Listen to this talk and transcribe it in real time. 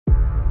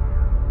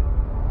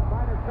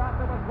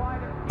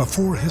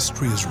Before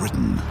history is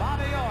written,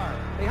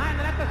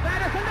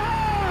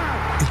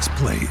 it's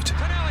played.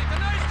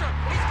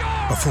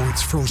 Before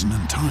it's frozen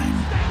in time,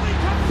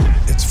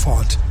 it's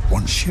fought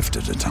one shift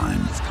at a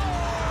time.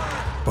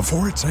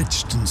 Before it's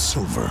etched in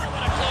silver,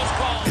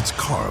 it's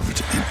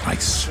carved in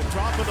ice.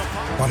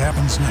 What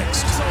happens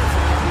next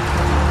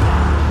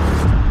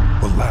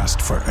will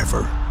last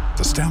forever.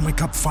 The Stanley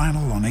Cup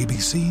Final on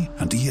ABC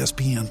and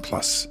ESPN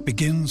Plus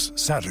begins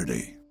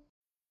Saturday.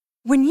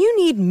 When you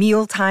need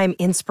mealtime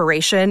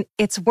inspiration,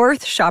 it's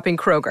worth shopping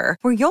Kroger,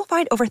 where you'll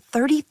find over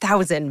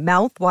 30,000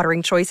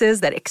 mouth-watering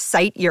choices that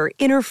excite your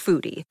inner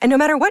foodie. And no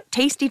matter what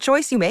tasty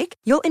choice you make,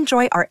 you'll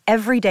enjoy our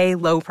everyday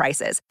low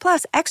prices,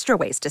 plus extra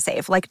ways to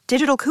save, like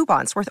digital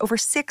coupons worth over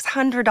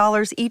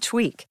 $600 each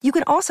week. You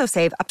can also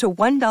save up to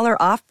 $1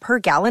 off per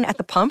gallon at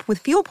the pump with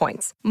fuel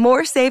points.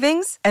 More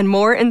savings and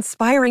more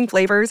inspiring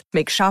flavors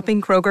make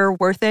shopping Kroger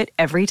worth it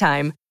every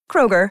time.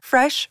 Kroger,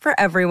 fresh for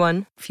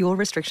everyone. Fuel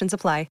restrictions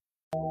apply.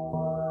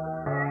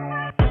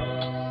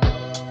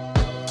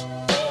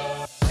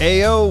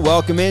 Ayo,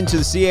 welcome into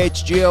the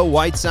CHGO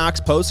White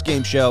Sox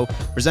postgame show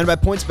presented by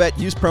PointsBet.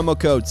 Use promo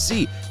code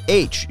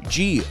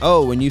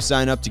CHGO when you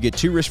sign up to get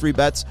 2 risk-free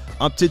bets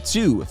up to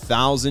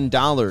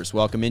 $2,000.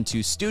 Welcome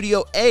into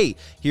Studio A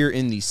here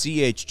in the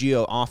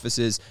CHGO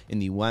offices in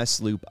the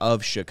West Loop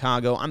of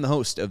Chicago. I'm the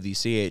host of the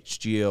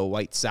CHGO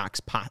White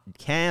Sox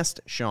podcast,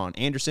 Sean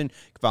Anderson.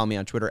 You can follow me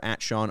on Twitter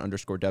at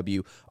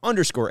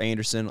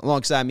Sean_W_Anderson.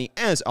 Alongside me,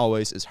 as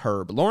always, is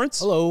Herb Lawrence.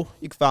 Hello.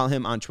 You can follow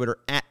him on Twitter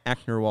at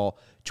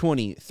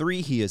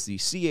Ecknerwall23. He is the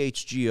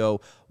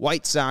CHGO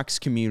White Sox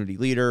community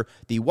leader.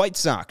 The White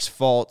Sox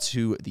fall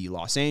to the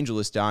Los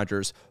Angeles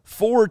Dodgers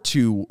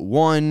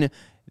 4-1.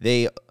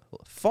 They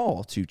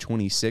fall to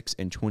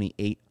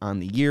 26-28 on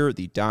the year.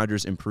 The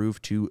Dodgers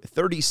improve to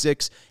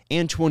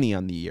 36-20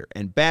 on the year.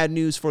 And bad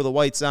news for the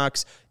White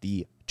Sox,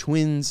 the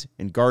Twins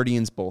and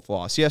Guardians both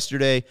lost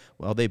yesterday.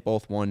 Well, they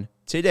both won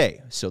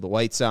today. So the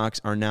White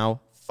Sox are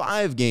now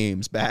 5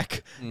 games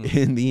back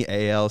in the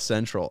AL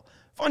Central.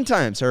 Fun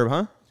times, Herb,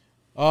 huh?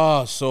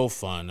 Oh, so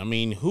fun. I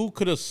mean, who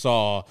could have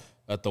saw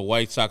that the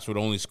White Sox would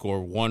only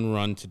score 1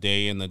 run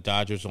today and the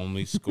Dodgers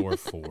only score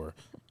 4?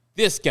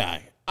 This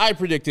guy. I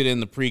predicted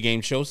in the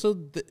pregame show.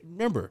 So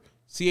remember,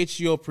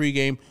 CHGO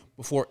pregame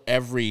before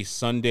every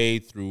Sunday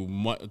through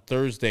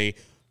Thursday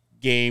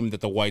game that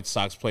the White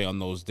Sox play on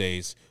those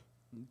days.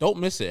 Don't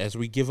miss it as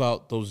we give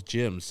out those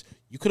gems.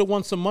 You could have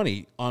won some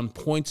money on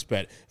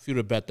PointsBet if you would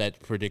have bet that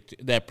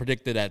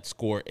predicted that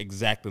score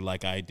exactly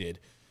like I did.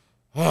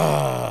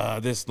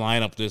 This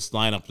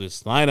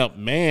lineup,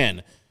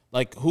 man.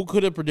 Like, who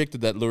could have predicted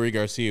that Lurie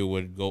Garcia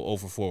would go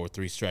 0-for-4 with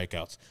 3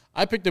 strikeouts?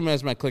 I picked him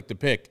as my click to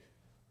pick,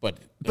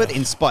 but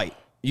in spite.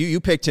 You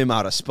picked him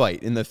out of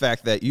spite in the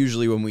fact that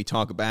usually when we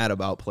talk bad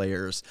about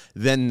players,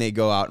 then they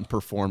go out and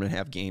perform and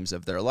have games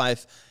of their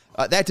life.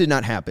 That did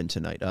not happen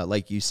tonight.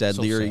 Like you said,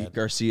 So Lurie sad.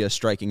 Garcia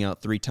striking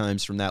out 3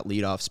 times from that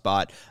leadoff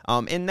spot.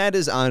 And that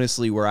is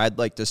honestly where I'd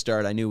like to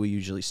start. I knew we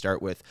usually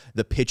start with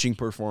the pitching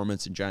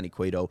performance, and Johnny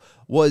Cueto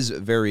was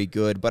very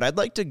good. But I'd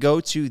like to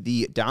go to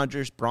the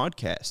Dodgers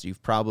broadcast.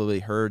 You've probably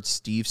heard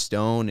Steve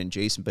Stone and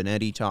Jason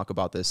Benetti talk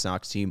about this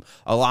Sox team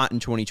a lot in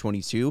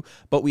 2022.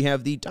 But we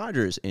have the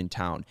Dodgers in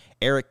town.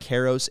 Eric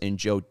Karros and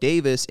Joe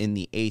Davis in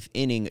the 8th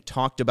inning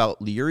talked about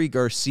Lurie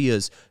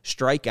Garcia's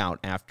strikeout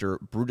after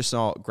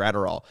Brusdar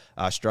Graterol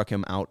struck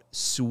him out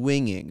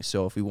swinging.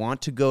 So if we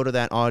want to go to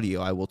that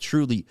audio, I will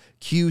truly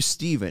cue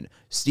Steven.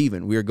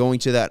 Steven, we are going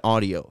to that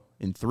audio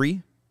in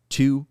 3,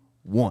 2,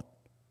 1.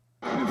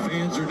 The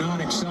fans are not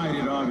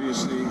excited,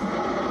 obviously.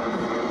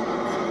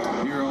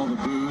 Hear all the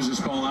boos. This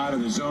ball out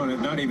of the zone.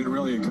 It's not even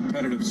really a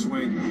competitive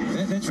swing.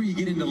 That's where you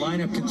get into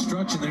lineup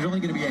construction. There's only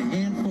going to be a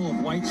handful of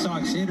White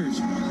Sox hitters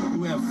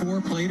who have 4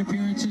 plate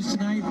appearances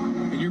tonight,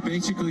 and you're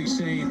basically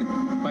saying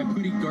by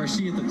putting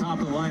Garcia at the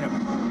top of the lineup,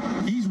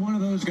 he's one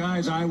of those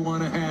guys I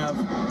want to have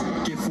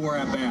get 4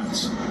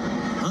 at-bats.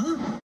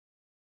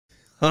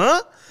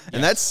 Huh?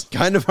 And that's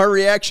kind of our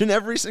reaction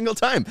every single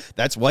time.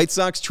 That's White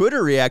Sox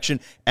Twitter reaction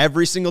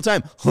every single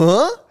time.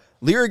 Huh?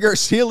 Lurie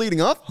Garcia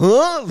leading off?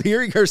 Huh?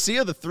 Lurie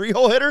Garcia, the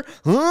 3-hole hitter?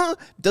 Huh?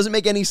 Doesn't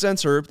make any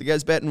sense, Herb. The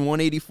guy's batting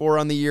 184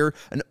 on the year,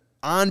 an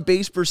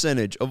on-base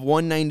percentage of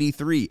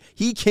 193.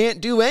 He can't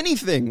do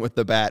anything with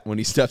the bat when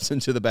he steps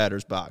into the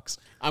batter's box.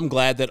 I'm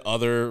glad that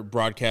other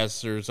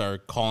broadcasters are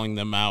calling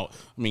them out.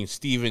 I mean,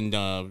 Steve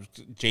and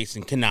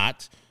Jason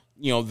cannot.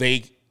 You know,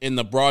 in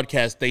the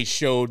broadcast, they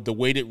showed the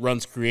weighted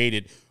runs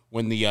created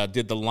when they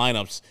did the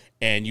lineups,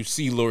 and you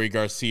see Lurie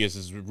Garcia's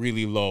is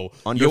really low.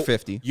 Under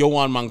 50.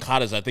 Yoan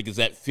Moncada's, I think, is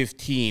at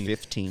 15.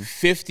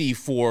 50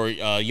 for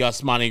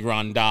Yasmani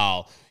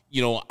Grandal.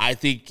 You know, I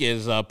think,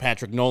 as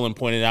Patrick Nolan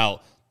pointed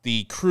out,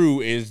 the crew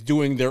is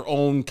doing their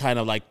own kind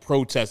of like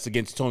protest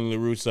against Tony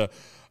La Russa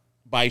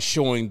by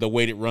showing the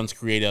weighted runs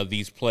created of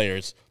these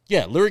players.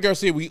 Yeah, Lurie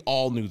Garcia, we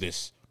all knew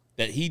this,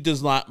 that he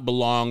does not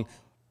belong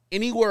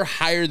anywhere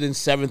higher than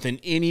 7th in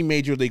any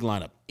major league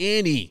lineup.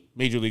 Any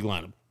major league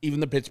lineup. Even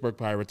the Pittsburgh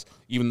Pirates,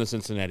 even the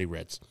Cincinnati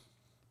Reds.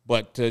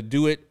 But to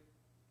do it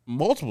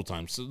multiple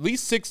times, at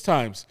least 6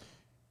 times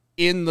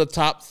in the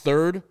top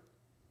third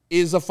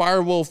is a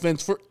fireable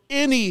offense for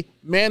any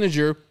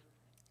manager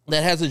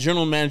that has a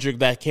general manager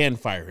that can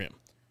fire him.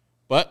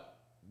 But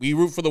we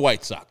root for the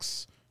White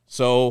Sox.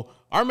 So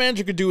our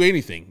manager could do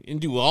anything and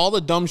do all the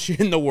dumb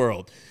shit in the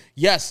world.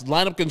 Yes,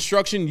 lineup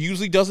construction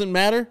usually doesn't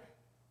matter,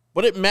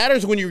 but it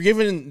matters when you're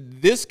giving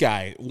this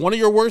guy, one of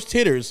your worst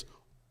hitters,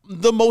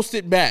 the most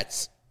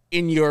at-bats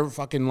in your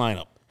fucking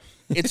lineup.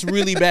 It's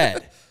really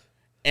bad.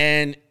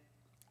 And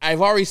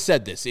I've already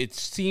said this. It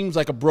seems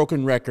like a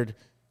broken record,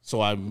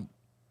 so I'm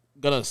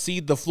going to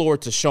cede the floor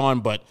to Sean,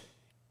 but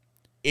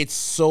it's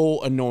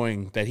so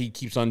annoying that he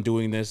keeps on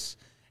doing this,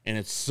 and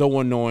it's so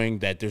annoying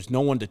that there's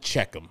no one to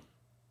check him.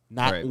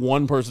 Not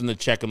one person to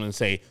check him and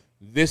say,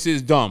 this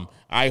is dumb.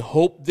 I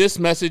hope this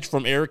message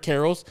from Eric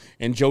Karros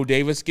and Joe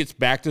Davis gets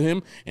back to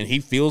him, and he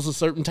feels a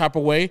certain type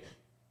of way,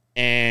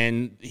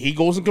 and he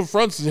goes and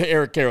confronts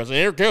Eric Karros. And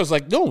Eric Karros is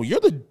like, no, you're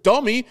the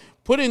dummy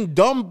putting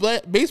dumb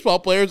baseball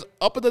players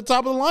up at the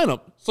top of the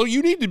lineup, so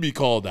you need to be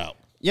called out.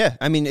 Yeah,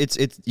 I mean, it's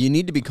you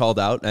need to be called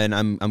out, and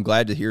I'm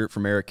glad to hear it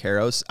from Eric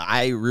Karros.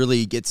 I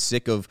really get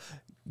sick of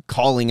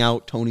calling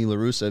out Tony La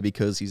Russa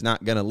because he's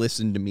not going to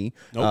listen to me.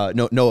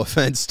 Nope. No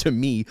offense to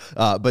me,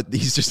 but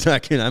he's just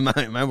not going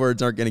to, my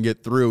words aren't going to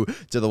get through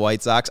to the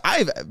White Sox.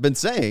 I've been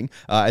saying,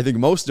 I think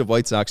most of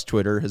White Sox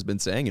Twitter has been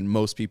saying, and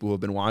most people who have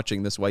been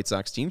watching this White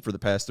Sox team for the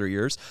past 3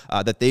 years,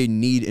 that they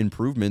need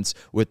improvements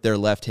with their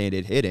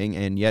left-handed hitting,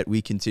 and yet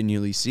we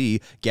continually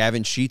see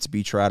Gavin Sheets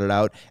be trotted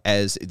out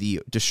as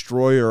the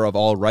destroyer of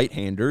all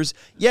right-handers,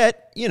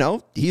 yet, you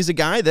know, he's a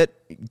guy that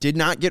did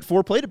not get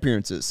 4 plate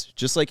appearances,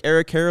 just like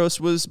Eric Karros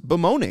was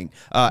bemoaning.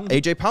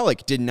 A.J.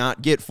 Pollock did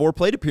not get 4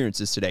 plate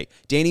appearances today.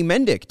 Danny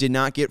Mendick did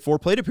not get 4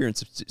 plate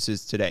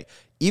appearances today.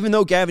 Even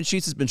though Gavin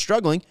Sheets has been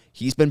struggling,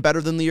 he's been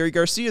better than Leury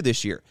Garcia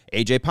this year.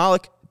 A.J.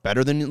 Pollock,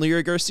 better than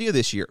Leury Garcia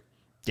this year.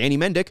 Danny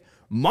Mendick,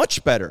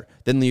 much better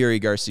than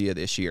Leury Garcia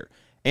this year.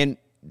 And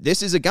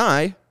this is a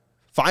guy,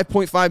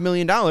 $5.5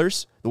 million.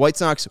 The White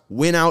Sox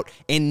went out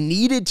and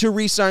needed to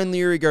re-sign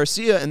Leury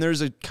Garcia, and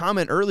there's a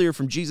comment earlier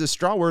from Jesus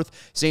Strawworth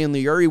saying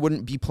Leury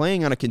wouldn't be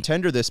playing on a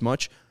contender this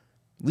much.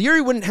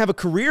 Leury wouldn't have a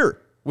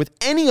career with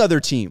any other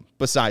team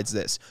besides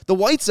this. The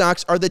White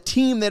Sox are the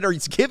team that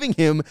is giving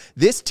him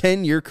this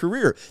 10-year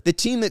career. The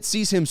team that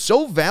sees him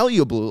so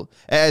valuable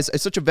as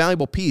such a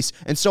valuable piece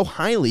and so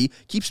highly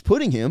keeps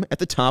putting him at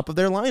the top of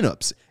their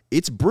lineups.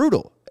 It's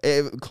brutal.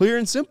 Clear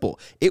and simple.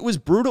 It was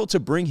brutal to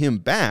bring him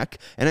back,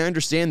 and I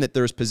understand that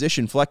there's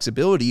position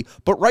flexibility,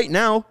 but right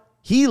now,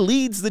 he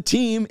leads the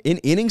team in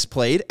innings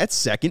played at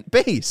second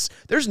base.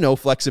 There's no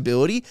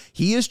flexibility.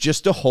 He is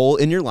just a hole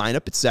in your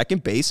lineup at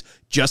second base,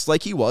 just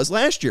like he was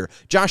last year.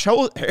 Josh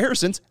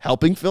Harrison's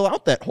helping fill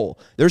out that hole.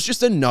 There's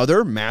just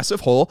another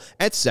massive hole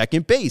at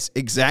second base.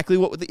 Exactly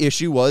what the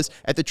issue was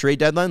at the trade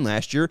deadline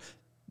last year.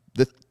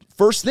 The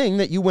first thing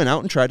that you went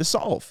out and tried to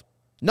solve.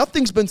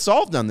 Nothing's been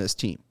solved on this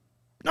team.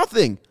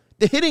 Nothing.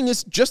 The hitting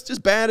is just as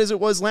bad as it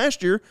was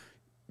last year.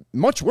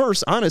 Much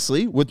worse,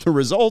 honestly, with the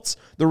results.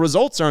 The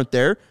results aren't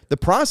there. The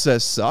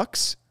process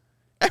sucks.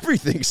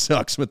 Everything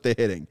sucks with the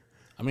hitting.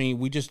 I mean,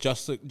 we just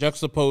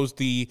juxtaposed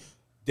the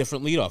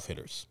different leadoff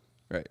hitters.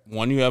 Right.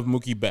 One, you have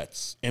Mookie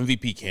Betts,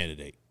 MVP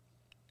candidate.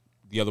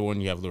 The other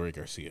one, you have Leury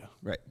Garcia.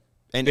 Right.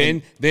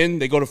 And then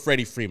they go to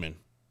Freddie Freeman.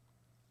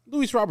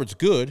 Luis Roberts,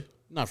 good.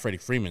 Not Freddie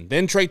Freeman.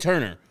 Then Trey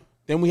Turner.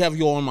 Then we have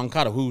Yoan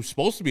Moncada, who's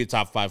supposed to be a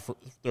top 5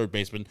 third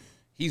baseman.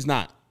 He's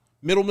not.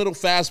 Middle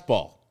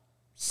fastball.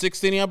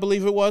 6th inning, I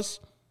believe it was.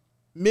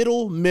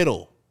 Middle.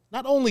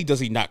 Not only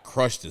does he not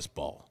crush this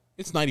ball,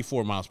 it's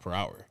 94 miles per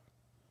hour.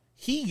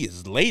 He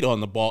is late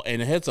on the ball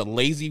and it hits a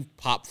lazy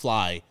pop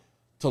fly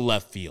to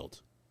left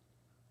field.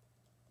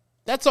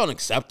 That's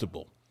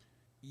unacceptable.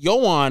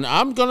 Yoan,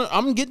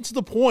 I'm getting to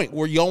the point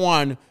where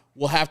Yoan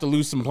will have to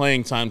lose some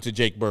playing time to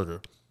Jake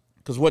Berger.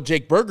 Because what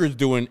Jake Berger's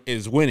doing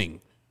is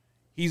winning.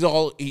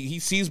 He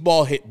sees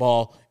ball, hit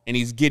ball, and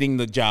he's getting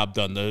the job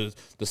done. The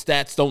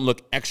stats don't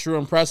look extra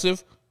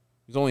impressive.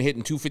 He's only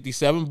hitting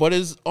 257, but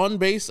his on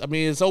base,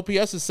 his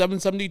OPS is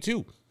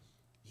 772.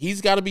 He's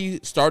got to be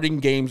starting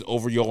games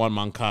over Yoan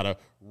Moncada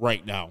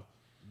right now.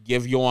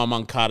 Give Yoan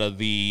Moncada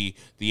the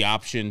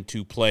option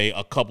to play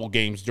a couple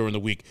games during the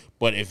week.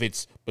 But if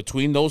it's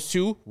between those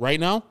two right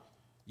now,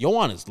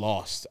 Yoan is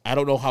lost. I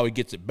don't know how he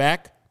gets it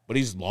back, but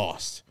he's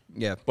lost.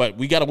 Yeah. But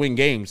we got to win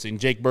games, and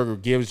Jake Berger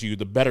gives you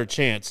the better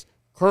chance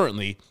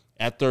currently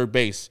at third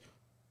base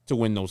to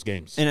win those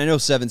games. And I know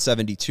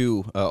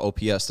 772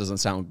 OPS doesn't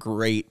sound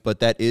great, but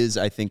that is,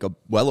 I think,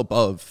 well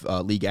above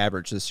league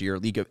average this year.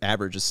 League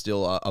average is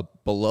still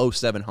below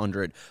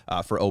 700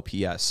 for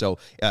OPS. So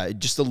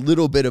just a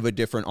little bit of a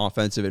different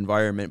offensive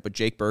environment, but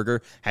Jake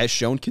Berger has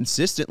shown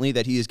consistently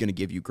that he is going to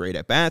give you great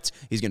at-bats,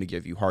 he's going to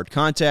give you hard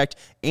contact,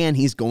 and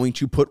he's going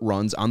to put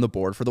runs on the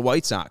board for the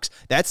White Sox.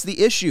 That's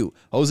the issue.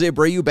 Jose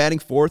Abreu batting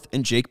 4th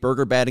and Jake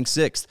Berger batting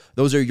 6th.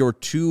 Those are your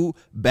 2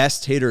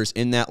 best hitters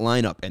in that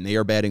lineup, and they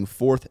are batting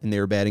 4th and they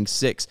were batting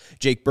 6th.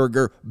 Jake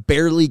Berger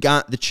barely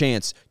got the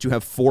chance to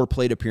have 4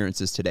 plate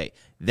appearances today.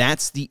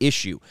 That's the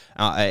issue.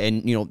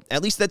 And,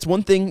 at least that's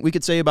one thing we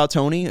could say about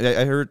Tony.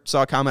 I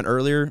saw a comment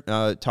earlier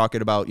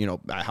talking about,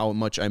 how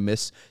much I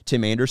miss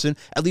Tim Anderson.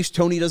 At least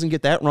Tony doesn't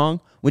get that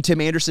wrong. When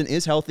Tim Anderson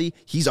is healthy,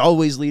 he's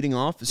always leading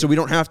off, so we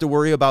don't have to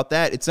worry about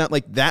that. It's not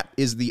like that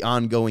is the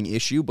ongoing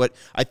issue, but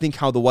I think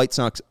how the White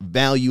Sox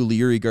value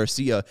Leury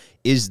Garcia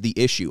is the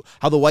issue.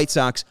 How the White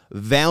Sox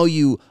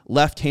value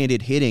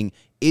left-handed hitting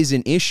is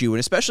an issue, and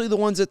especially the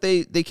ones that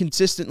they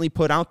consistently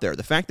put out there.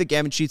 The fact that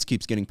Gavin Sheets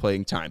keeps getting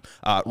playing time.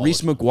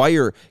 Reese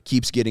McGuire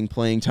keeps getting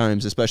playing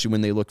times, especially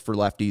when they look for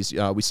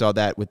lefties. We saw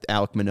that with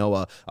Alek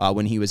Manoah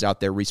when he was out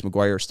there. Reese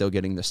McGuire still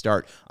getting the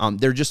start.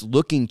 They're just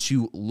looking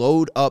to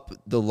load up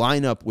the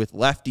lineup with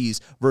lefties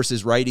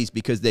versus righties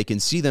because they can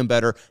see them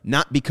better,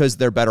 not because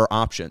they're better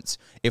options.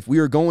 If we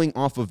are going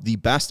off of the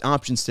best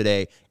options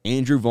today,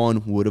 Andrew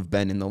Vaughn would have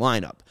been in the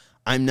lineup.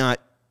 I'm not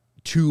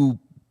too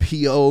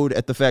PO'd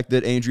at the fact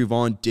that Andrew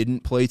Vaughn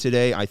didn't play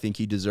today. I think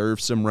he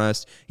deserves some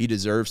rest. He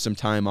deserves some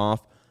time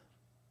off.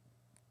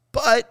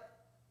 But,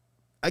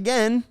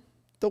 again,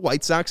 the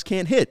White Sox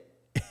can't hit.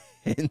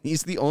 And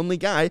he's the only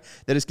guy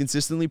that has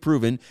consistently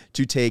proven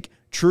to take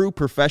true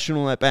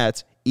professional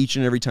at-bats each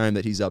and every time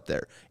that he's up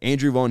there.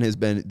 Andrew Vaughn has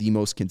been the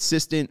most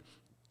consistent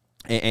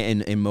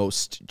and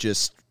most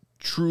just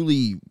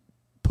truly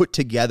put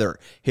together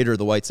hitter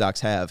the White Sox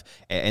have.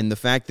 And the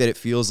fact that it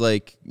feels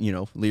like,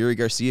 Leury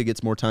Garcia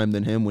gets more time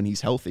than him when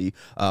he's healthy,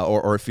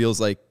 or it feels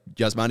like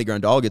Yasmani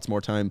Grandal gets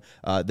more time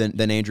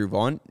than Andrew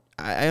Vaughn,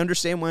 I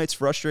understand why it's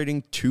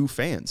frustrating to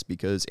fans,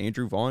 because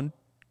Andrew Vaughn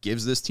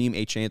gives this team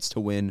a chance to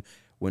win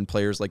when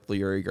players like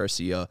Leury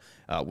Garcia,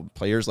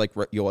 players like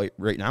right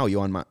now,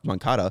 Yohan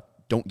Moncada,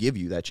 don't give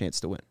you that chance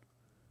to win.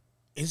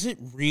 Is it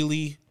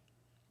really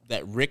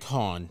that Rick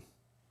Hahn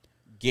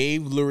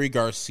gave Leury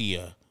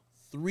Garcia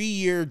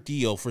 3-year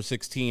deal for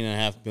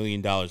 $16.5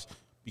 million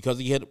because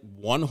he had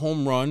one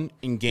home run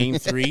in Game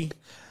 3?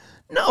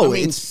 No,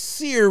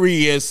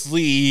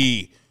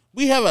 seriously.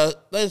 We have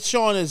as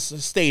Sean has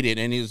stated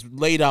and is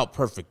laid out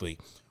perfectly,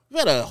 we've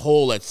had a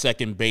hole at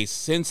second base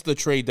since the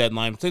trade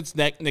deadline, since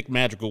Nick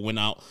Madrigal went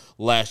out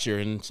last year,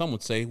 and some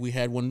would say we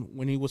had one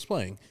when he was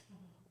playing.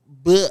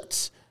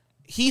 But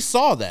he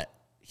saw that.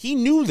 He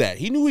knew that.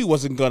 He knew he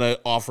wasn't going to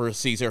offer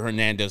Cesar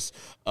Hernandez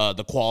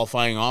the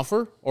qualifying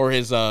offer, or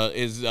his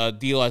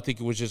deal. I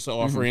think it was just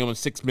offering him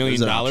 $6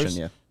 million. Option,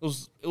 yeah.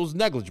 It was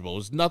negligible. It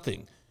was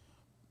nothing.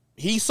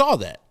 He saw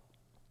that,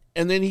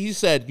 and then he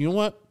said, "You know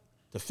what?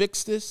 To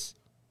fix this,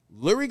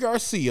 Leury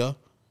Garcia,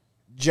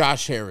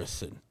 Josh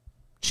Harrison,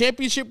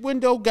 championship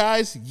window,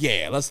 guys.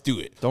 Yeah, let's do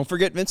it." Don't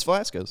forget Vince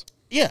Velasquez.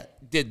 Yeah,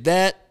 did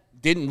that.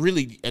 Didn't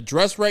really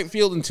address right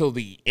field until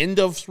the end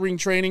of spring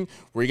training,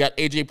 where he got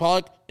A.J.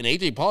 Pollock, and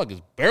A.J. Pollock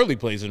barely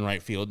plays in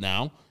right field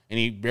now, and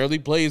he barely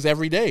plays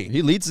every day.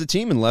 He leads the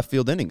team in left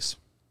field innings.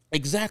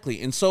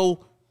 Exactly. And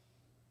so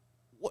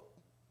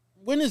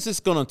when is this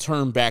going to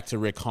turn back to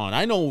Rick Hahn?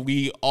 I know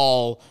we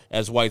all,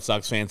 as White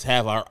Sox fans,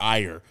 have our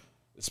ire,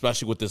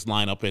 especially with this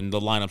lineup and the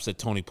lineups that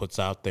Tony puts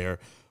out there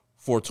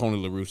for Tony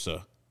La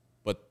Russa.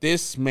 But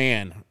this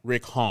man,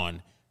 Rick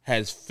Hahn,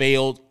 has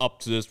failed up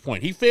to this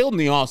point. He failed in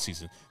the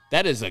offseason.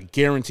 That is a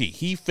guarantee.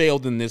 He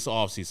failed in this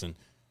offseason.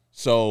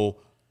 So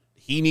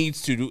he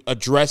needs to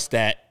address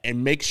that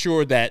and make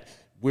sure that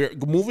we're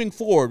moving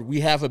forward,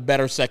 we have a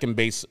better second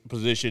base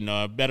position,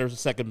 a better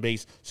second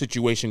base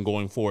situation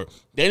going forward.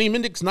 Danny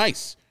Mendick's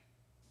nice,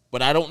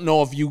 but I don't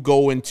know if you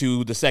go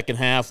into the second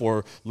half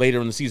or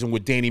later in the season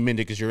with Danny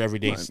Mendick as your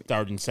everyday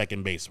starting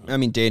second baseman. I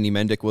mean, Danny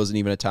Mendick wasn't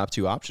even a top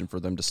 2 option for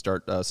them to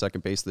start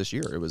second base this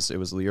year. It was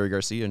Leury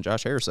Garcia and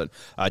Josh Harrison.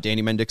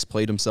 Danny Mendick's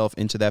played himself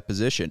into that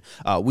position.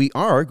 We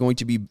are going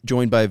to be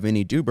joined by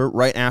Vinny Duber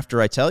right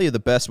after I tell you the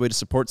best way to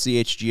support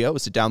CHGO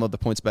is to download the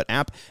PointsBet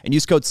app and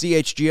use code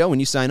CHGO when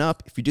you sign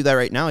up. If you do that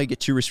right now, you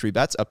get 2 risk-free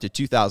bets up to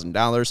 $2,000.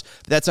 But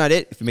that's not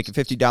it. If you make a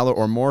 $50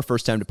 or more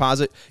first-time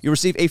deposit, you'll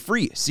receive a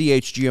free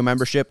CHGO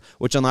membership,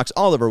 which unlocks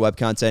all of our web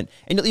content,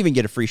 and you'll even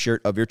get a free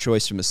shirt of your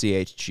choice from the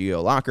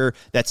CHGO locker.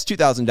 That's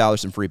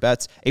 $2,000 in free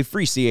bets, a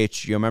free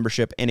CHGO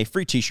membership, and a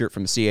free t-shirt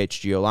from the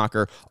CHGO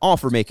locker, all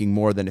for making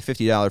more than a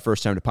 $50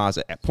 first-time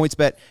deposit at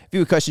PointsBet. If you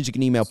have questions, you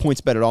can email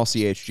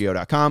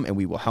pointsbet@allchgo.com, and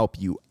we will help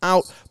you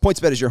out.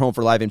 PointsBet is your home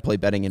for live in-play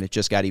betting, and it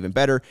just got even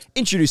better.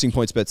 Introducing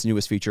PointsBet's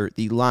newest feature,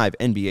 the live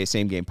NBA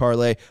same-game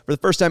parlay. For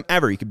the first time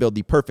ever, you can build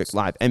the perfect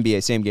live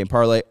NBA same-game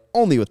parlay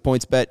only with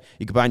PointsBet.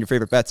 You can find your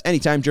favorite bets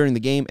anytime during the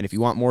game, and if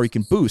you want more, you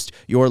can boost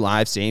your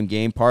live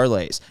same-game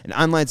parlays. An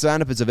online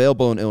sign-up is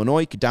available in Illinois.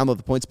 You can download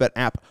the PointsBet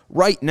app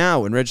right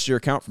now and register your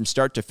account from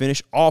start to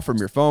finish, all from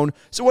your phone.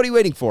 So what are you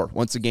waiting for?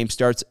 Once the game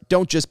starts,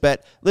 don't just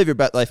bet. Live your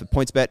bet life at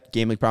PointsBet.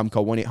 Gambling problem,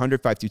 call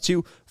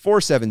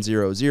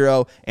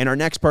 1-800-522-4700. And our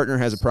next partner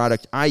has a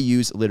product I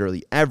use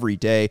literally every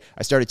day.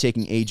 I started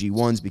taking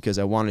AG1s because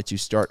I wanted to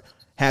start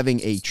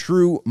having a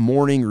true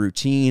morning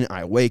routine.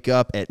 I wake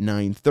up at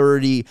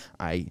 9:30.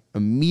 I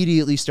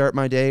immediately start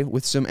my day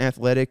with some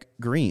athletic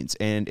greens,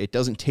 and it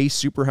doesn't taste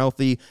super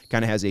healthy.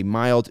 Kind of has a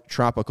mild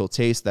tropical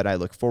taste that I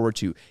look forward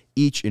to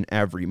each and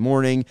every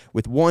morning.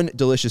 With one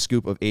delicious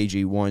scoop of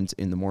AG1s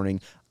in the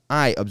morning,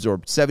 I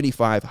absorbed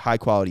 75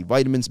 high-quality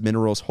vitamins,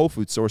 minerals, whole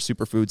food source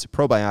superfoods,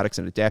 probiotics,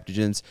 and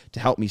adaptogens to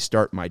help me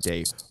start my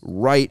day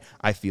right.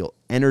 I feel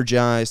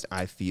energized.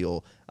 I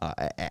feel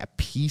at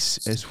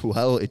peace as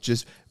well. It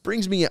just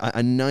brings me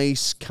a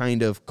nice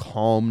kind of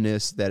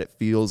calmness that it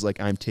feels like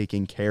I'm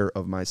taking care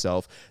of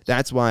myself.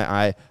 That's why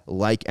I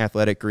like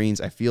Athletic Greens.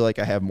 I feel like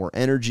I have more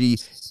energy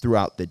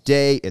throughout the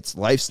day. It's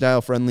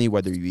lifestyle friendly,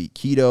 whether you eat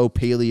keto,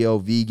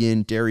 paleo,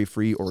 vegan,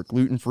 dairy-free, or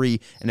gluten-free.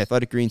 And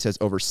Athletic Greens has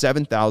over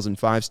 7,000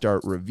 five-star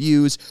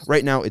reviews.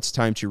 Right now, it's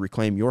time to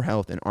reclaim your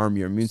health and arm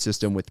your immune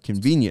system with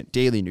convenient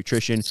daily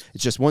nutrition. It's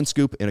just one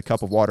scoop in a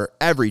cup of water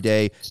every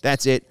day.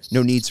 That's it.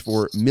 No needs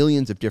for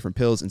millions of different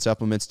pills and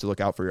supplements to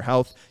look out for your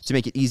health. To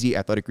make it easy,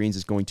 Athletic Greens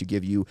is going to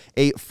give you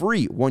a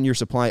free 1-year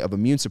supply of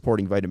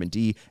immune-supporting vitamin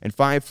D and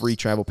 5 free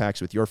travel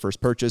packs with your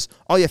first purchase.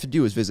 All you have to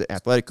do is visit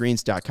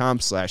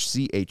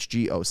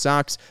athleticgreens.com/CHGO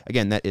socks.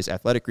 Again, that is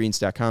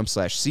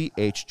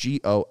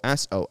athleticgreens.com/CHGO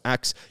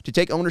SOX to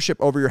take ownership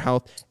over your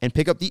health and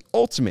pick up the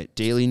ultimate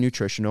daily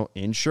nutritional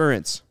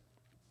insurance.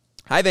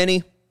 Hi,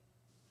 Vinny.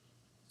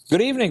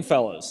 Good evening,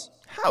 fellas.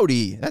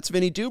 Howdy, that's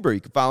Vinny Duber.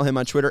 You can follow him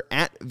on Twitter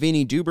at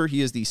Vinny Duber.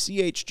 He is the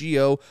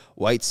CHGO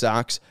White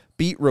Sox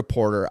beat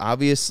reporter.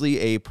 Obviously,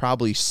 a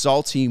probably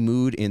salty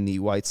mood in the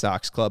White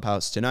Sox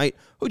clubhouse tonight.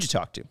 Who'd you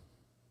talk to?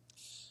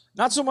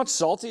 Not so much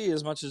salty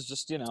as much as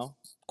just,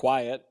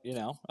 quiet,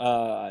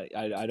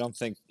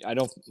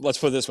 let's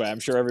put it this way. I'm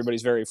sure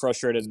everybody's very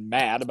frustrated and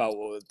mad about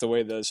the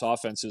way this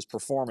offense is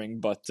performing,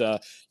 but,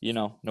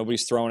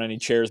 nobody's throwing any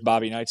chairs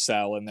Bobby Knight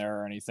style in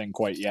there or anything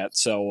quite yet.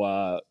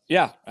 So,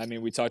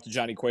 we talked to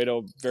Johnny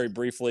Cueto very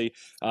briefly.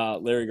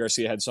 Larry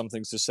Garcia had some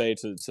things to say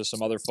to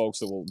some other folks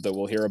that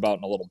we'll hear about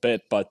in a little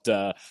bit, but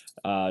Tony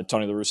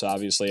La Russa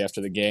obviously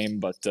after the game,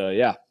 but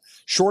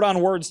short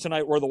on words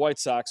tonight were the White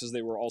Sox, as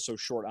they were also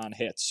short on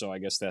hits, so I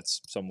guess that's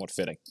somewhat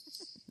fitting.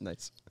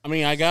 Nice.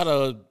 I got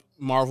to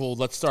marvel.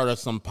 Let's start at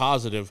some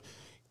positive.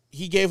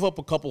 He gave up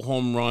a couple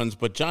home runs,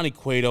 but Johnny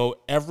Cueto,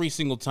 every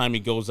single time he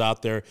goes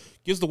out there,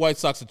 gives the White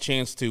Sox a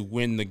chance to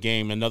win the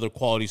game. Another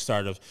quality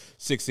start of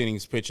 6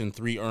 innings pitched and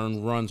 3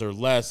 earned runs or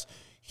less.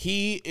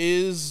 He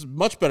is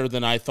much better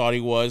than I thought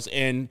he was,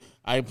 and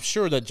I'm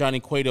sure that Johnny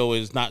Cueto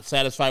is not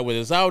satisfied with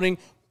his outing,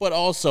 but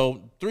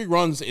also 3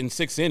 runs in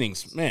 6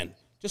 innings. Man,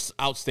 just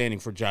outstanding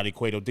for Johnny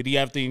Cueto. Did he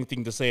have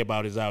anything to say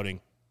about his outing?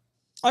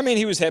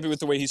 He was happy with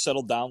the way he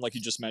settled down, like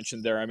you just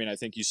mentioned there. I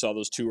think you saw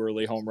those 2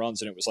 early home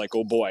runs, and it was like,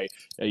 oh boy,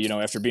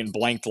 after being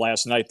blanked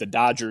last night, the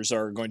Dodgers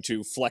are going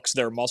to flex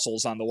their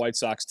muscles on the White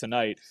Sox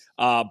tonight.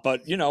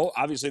 But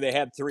obviously they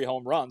had 3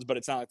 home runs, but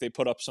it's not like they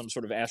put up some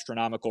sort of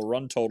astronomical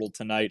run total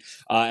tonight.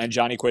 And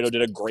Johnny Cueto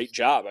did a great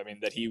job.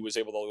 That he was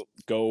able to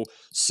go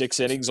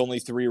 6 innings, only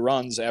 3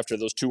 runs after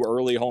those 2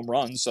 early home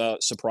runs.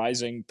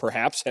 Surprising,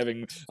 perhaps,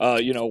 having,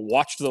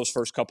 watched those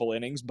first couple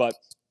innings, but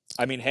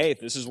hey,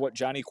 this is what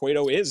Johnny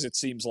Cueto is, it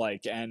seems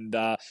like. And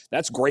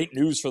that's great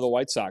news for the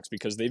White Sox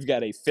because they've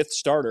got a 5th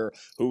starter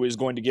who is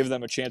going to give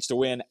them a chance to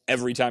win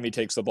every time he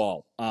takes the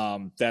ball.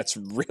 That's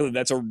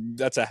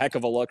a heck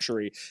of a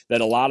luxury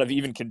that a lot of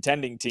even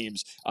contending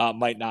teams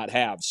might not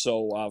have.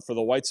 So for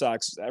the White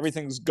Sox,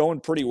 everything's going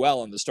pretty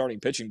well in the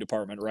starting pitching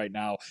department right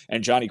now.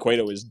 And Johnny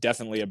Cueto is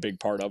definitely a big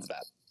part of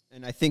that.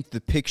 And I think the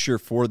picture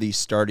for the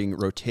starting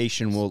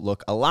rotation will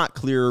look a lot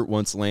clearer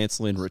once Lance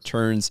Lynn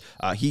returns.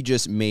 He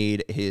just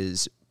made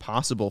his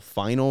possible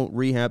final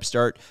rehab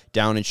start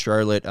down in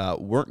Charlotte.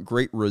 Weren't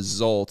great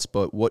results,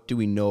 but what do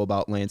we know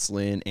about Lance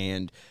Lynn?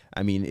 And,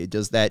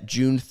 does that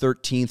June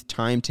 13th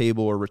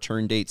timetable or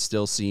return date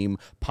still seem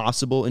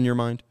possible in your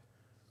mind?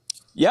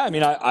 Yeah,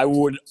 I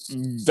would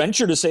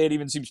venture to say it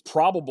even seems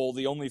probable.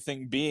 The only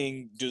thing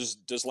being, does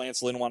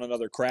Lance Lynn want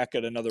another crack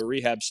at another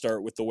rehab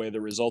start with the way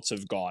the results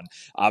have gone?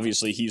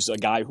 Obviously, he's a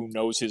guy who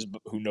knows his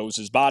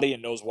body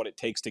and knows what it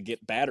takes to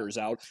get batters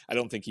out. I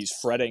don't think he's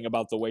fretting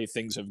about the way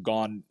things have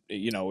gone,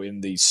 in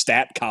the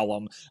stat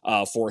column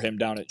for him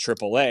down at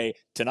AAA.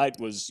 Tonight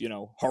was,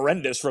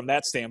 horrendous from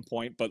that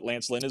standpoint, but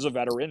Lance Lynn is a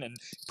veteran and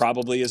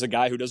probably is a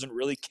guy who doesn't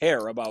really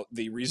care about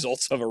the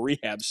results of a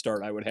rehab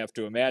start, I would have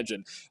to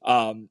imagine.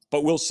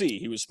 But we'll see.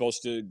 He was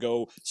supposed to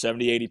go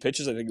 70, 80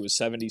 pitches. I think it was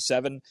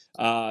 77,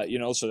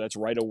 so that's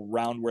right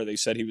around where they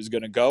said he was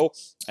going to go.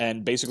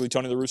 And basically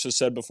Tony La Russa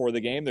said before the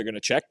game, they're going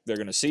to check, they're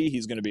going to see,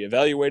 he's going to be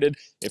evaluated.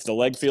 If the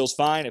leg feels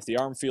fine, if the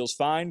arm feels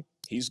fine,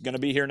 he's going to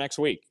be here next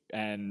week.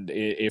 And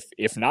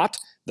if not,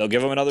 they'll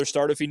give him another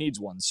start if he needs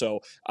one. So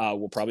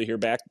we'll probably hear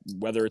back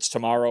whether it's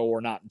tomorrow or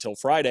not until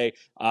Friday.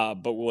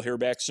 But we'll hear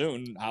back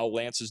soon how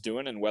Lance is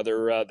doing and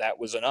whether that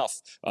was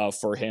enough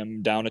for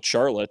him down at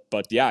Charlotte.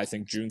 But yeah, I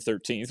think June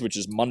 13th, which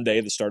is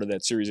Monday, the start of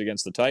that series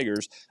against the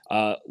Tigers,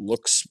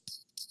 looks,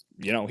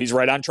 he's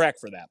right on track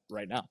for that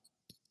right now.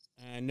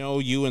 I know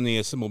you and the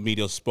assembled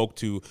media spoke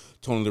to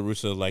Tony La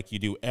Russa like you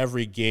do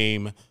every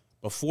game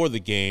before the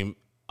game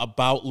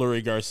about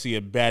Leury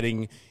Garcia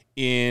batting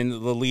in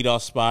the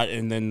leadoff spot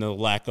and then the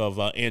lack of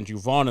Andrew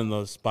Vaughn in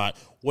the spot.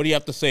 What do you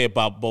have to say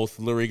about both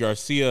Leury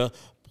Garcia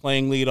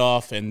playing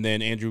leadoff and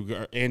then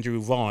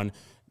Andrew Vaughn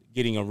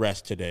getting a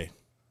rest today?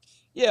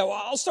 Yeah,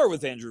 well, I'll start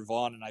with Andrew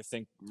Vaughn, and I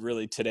think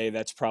really today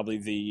that's probably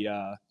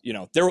the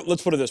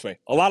let's put it this way: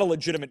 a lot of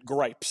legitimate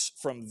gripes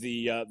from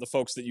the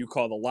folks that you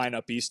call the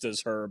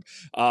lineupistas, Herb.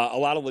 A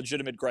lot of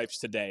legitimate gripes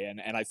today,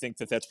 and I think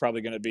that that's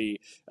probably going to be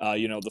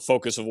the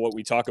focus of what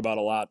we talk about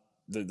a lot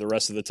the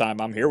rest of the time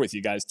I'm here with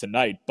you guys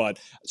tonight. But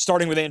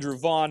starting with Andrew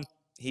Vaughn,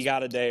 he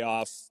got a day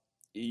off.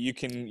 You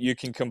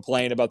can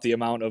complain about the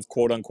amount of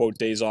quote unquote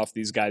days off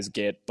these guys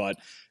get, but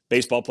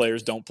baseball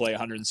players don't play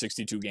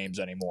 162 games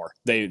anymore.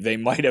 They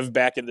might have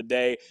back in the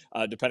day,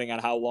 depending on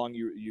how long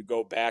you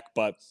go back.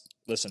 But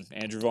listen,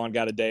 Andrew Vaughn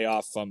got a day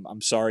off.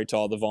 I'm sorry to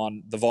all the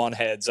Vaughn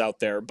heads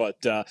out there,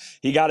 but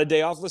he got a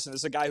day off. Listen,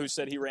 this is a guy who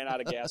said he ran out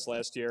of gas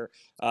last year,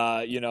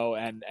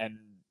 and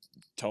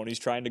Tony's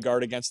trying to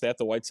guard against that.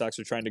 The White Sox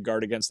are trying to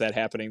guard against that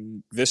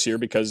happening this year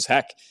because,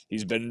 heck,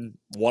 he's been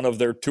one of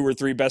their 2 or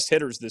 3 best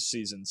hitters this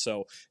season.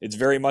 So it's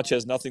very much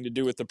has nothing to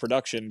do with the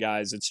production,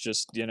 guys. It's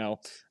just, a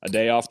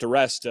day off to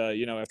rest,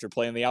 after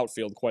playing the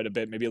outfield quite a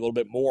bit, maybe a little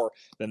bit more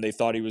than they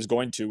thought he was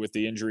going to with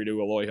the injury to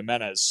Eloy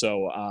Jimenez.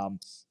 So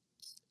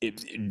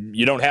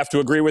you don't have to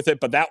agree with it,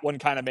 but that one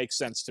kind of makes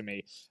sense to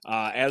me.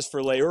 As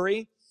for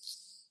Leury,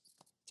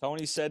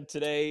 Tony said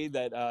today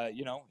that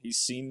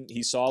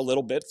he saw a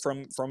little bit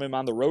from him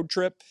on the road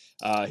trip.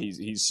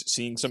 He's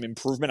seeing some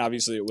improvement.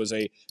 Obviously, it was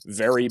a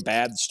very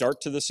bad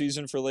start to the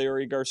season for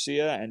Leury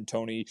Garcia, and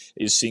Tony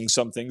is seeing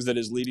some things that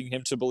is leading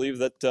him to believe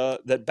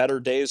that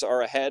better days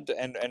are ahead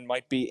and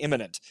might be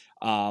imminent.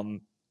 I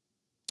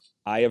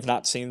have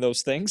not seen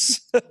those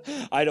things.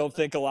 I don't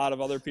think a lot of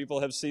other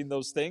people have seen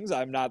those things.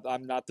 I'm not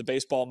the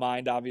baseball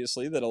mind,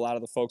 obviously, that a lot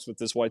of the folks with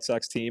this White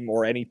Sox team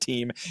or any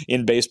team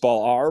in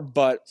baseball are,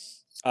 but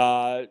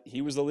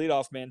he was the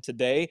leadoff man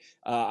today.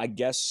 I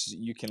guess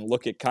you can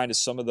look at kind of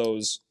some of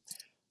those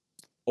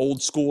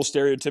old school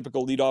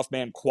stereotypical leadoff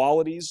man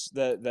qualities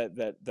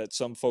that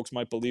some folks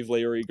might believe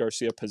Leury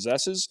Garcia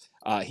possesses.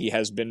 He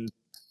has been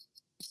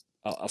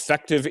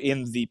effective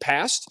in the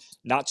past,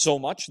 not so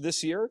much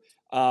this year.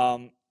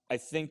 I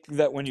think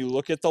that when you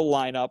look at the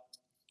lineup,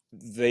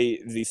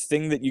 the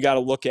thing that you got to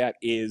look at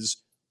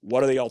is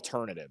what are the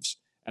alternatives.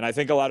 And I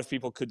think a lot of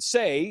people could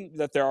say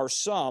that there are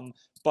some,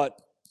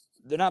 but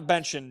they're not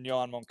benching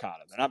Yohan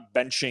Moncada. They're not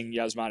benching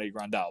Yasmani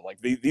Grandal. Like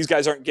these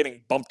guys aren't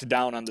getting bumped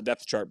down on the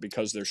depth chart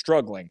because they're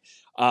struggling.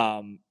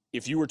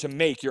 If you were to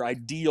make your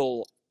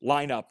ideal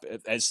lineup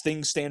as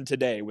things stand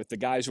today with the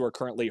guys who are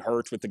currently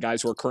hurt, with the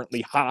guys who are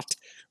currently hot,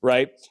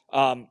 right?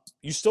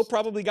 You still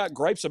probably got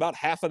gripes about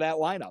half of that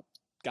lineup.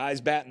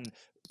 Guys batting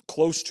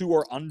close to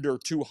or under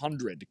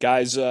 200.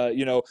 Guys,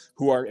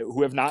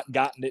 who have not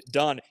gotten it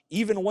done.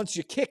 Even once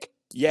you kick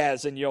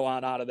Yaz and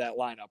Yohan out of that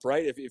lineup,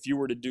 right? If you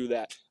were to do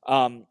that,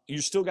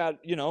 you still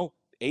got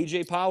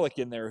AJ Pollock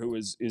in there who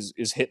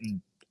is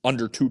hitting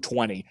under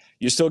 220.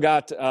 You still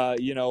got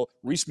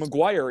Reese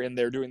McGuire in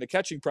there doing the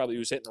catching, probably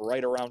who's hitting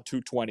right around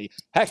 220.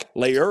 Heck,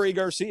 Leury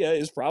Garcia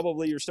is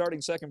probably your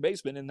starting second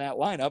baseman in that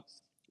lineup,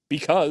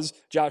 because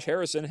Josh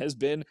Harrison has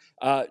been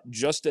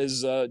just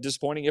as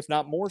disappointing, if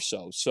not more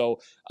so. So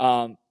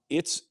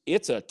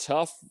it's a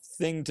tough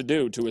thing to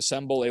do, to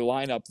assemble a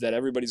lineup that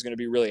everybody's going to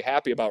be really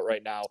happy about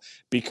right now,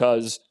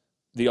 because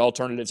the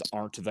alternatives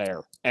aren't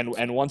there.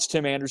 And once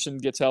Tim Anderson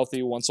gets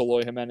healthy, once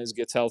Eloy Jimenez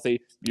gets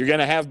healthy, you're going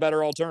to have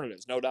better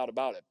alternatives, no doubt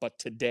about it. But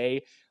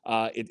today,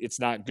 it's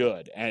not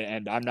good.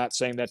 And I'm not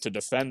saying that to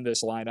defend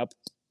this lineup,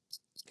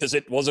 because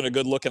it wasn't a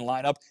good-looking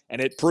lineup, and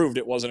it proved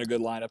it wasn't a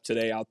good lineup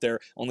today out there,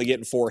 only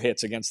getting 4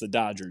 hits against the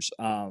Dodgers.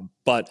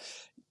 But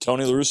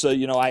Tony La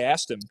Russa, I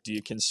asked him, do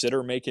you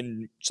consider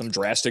making some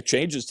drastic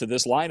changes to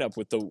this lineup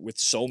with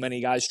so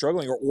many guys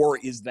struggling, or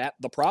is that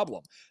the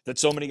problem, that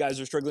so many guys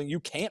are struggling? You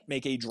can't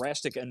make a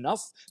drastic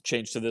enough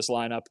change to this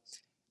lineup.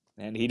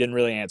 And he didn't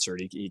really answer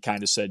it. He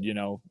kind of said,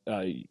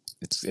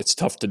 it's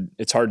tough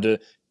it's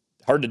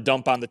hard to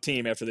dump on the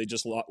team after they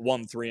just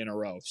won 3 in a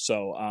row.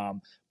 So,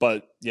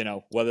 but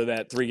whether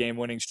that 3-game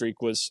winning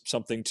streak was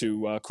something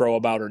to crow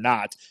about or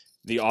not,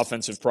 the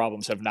offensive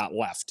problems have not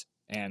left,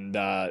 and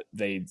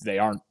they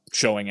aren't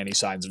showing any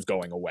signs of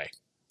going away.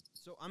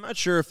 So I'm not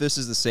sure if this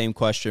is the same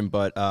question,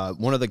 but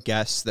one of the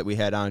guests that we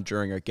had on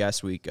during our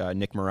guest week,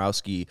 Nick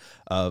Morawski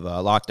of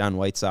Locked On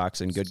White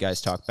Sox and Good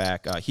Guys Talk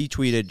Back, he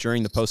tweeted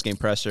during the postgame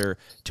presser,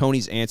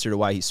 Tony's answer to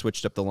why he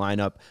switched up the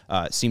lineup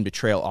seemed to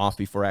trail off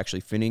before actually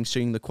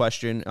finishing the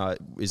question.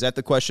 Is that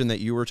the question that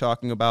you were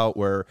talking about,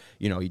 where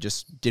he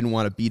just didn't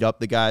want to beat up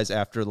the guys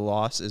after the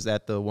loss? Is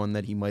that the one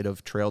that he might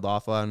have trailed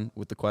off on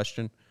with the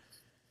question?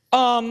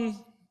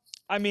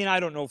 I mean, I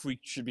don't know if we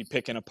should be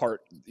picking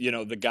apart,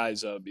 the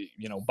guys'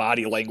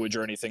 body language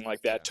or anything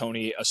like that.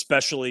 Tony,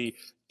 especially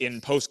in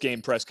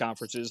post-game press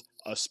conferences,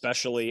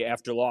 especially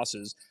after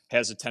losses,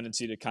 has a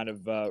tendency to kind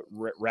of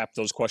wrap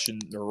those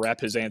questions or wrap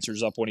his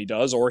answers up when he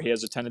does, or he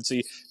has a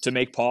tendency to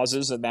make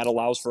pauses, and that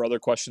allows for other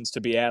questions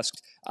to be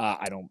asked.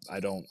 I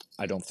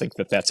don't think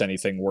that that's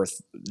anything worth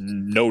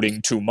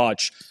noting too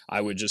much. I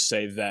would just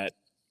say that,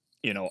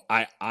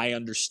 I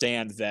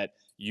understand that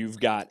you've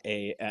got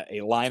a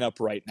lineup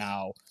right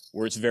now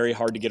where it's very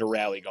hard to get a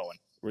rally going,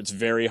 where it's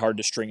very hard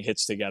to string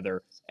hits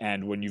together.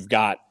 And when you've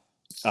got,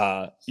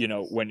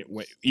 When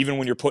even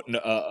when you're putting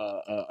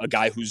a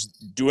guy who's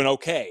doing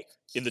okay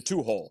in the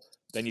 2-hole,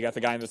 then you got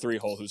the guy in the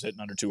 3-hole who's hitting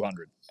under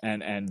 200,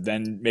 and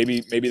then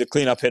maybe the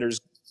cleanup hitters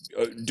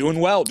doing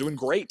well, doing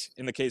great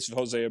in the case of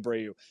Jose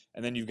Abreu,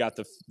 and then you've got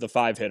the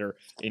 5 hitter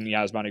in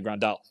Yasmani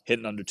Grandal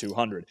hitting under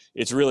 200.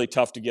 It's really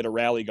tough to get a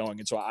rally going,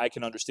 and so I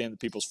can understand the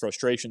people's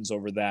frustrations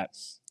over that.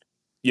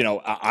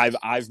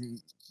 I've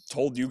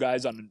told you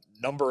guys on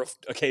a number of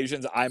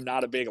occasions I'm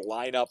not a big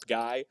lineup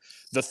guy.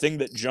 The thing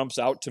that jumps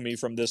out to me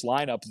from this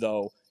lineup,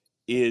 though,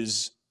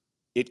 is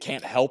it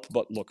can't help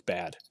but look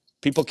bad.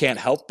 People can't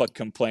help but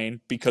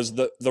complain because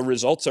the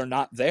results are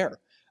not there.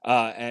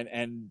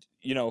 And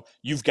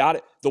you've got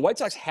it. The White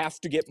Sox have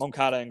to get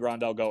Moncada and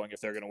Grandal going if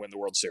they're going to win the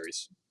World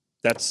Series.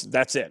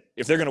 That's it.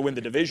 If they're going to win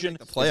the division,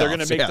 if they're going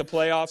to make the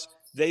playoffs,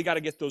 they got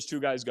to get those 2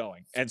 guys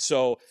going. And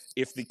so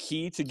if the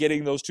key to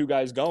getting those 2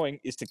 guys going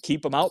is to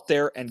keep them out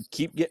there and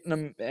keep getting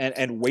them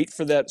and wait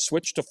for that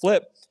switch to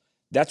flip,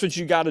 that's what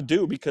you got to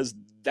do, because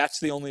that's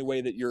the only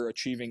way that you're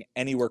achieving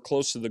anywhere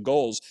close to the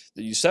goals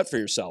that you set for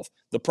yourself.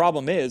 The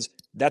problem is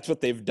that's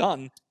what they've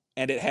done,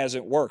 and it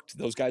hasn't worked.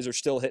 Those guys are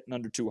still hitting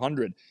under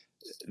 200.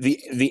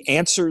 The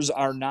answers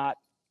are not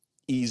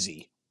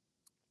easy.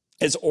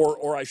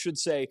 Or I should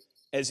say,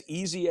 as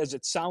easy as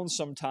it sounds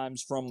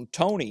sometimes from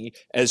Tony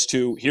as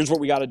to here's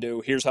what we got to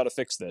do, here's how to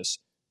fix this.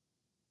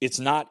 It's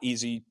not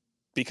easy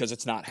because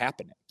it's not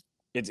happening.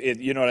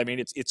 You know what I mean?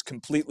 It's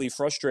completely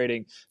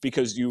frustrating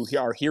because you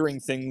are hearing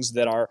things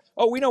that are,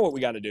 oh, we know what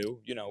we got to do.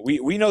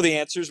 We know the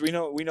answers. We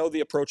know the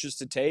approaches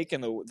to take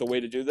and the way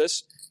to do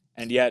this.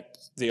 And yet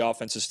the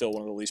offense is still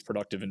one of the least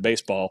productive in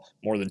baseball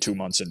more than 2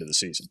 months into the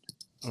season.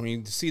 I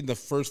mean, to see the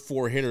first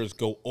 4 hitters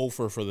go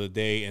 0 for the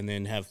day and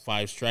then have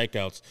 5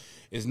 strikeouts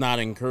is not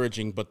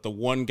encouraging. But the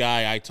one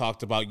guy I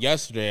talked about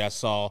yesterday, I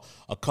saw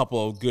a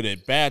couple of good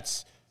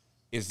at-bats,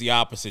 is the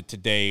opposite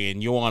today,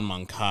 and Yoan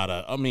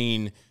Moncada. I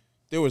mean,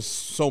 there was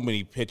so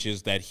many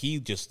pitches that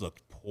he just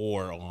looked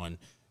poor on.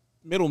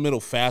 Middle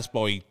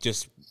fastball, he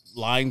just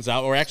lines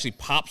out or actually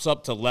pops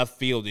up to left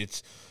field.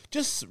 It's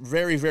just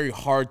very, very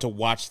hard to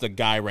watch the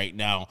guy right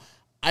now.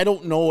 I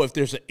don't know if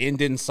there's an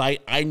end in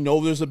sight. I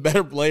know there's a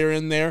better player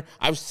in there.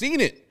 I've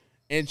seen it.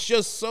 And it's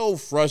just so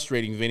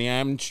frustrating, Vinny.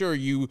 I'm sure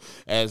you,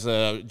 as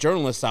a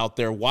journalist out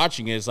there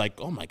watching it, is like,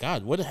 oh, my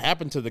God, what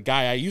happened to the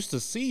guy I used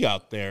to see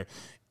out there?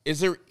 Is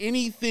there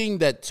anything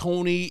that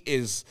Tony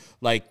is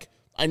like?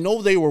 I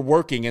know they were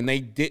working, and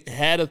they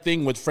had a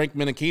thing with Frank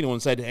Menachino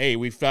and said, hey,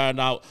 we found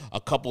out a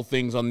couple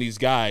things on these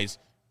guys.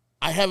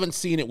 I haven't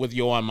seen it with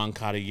Yoan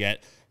Moncada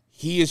yet.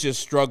 He is just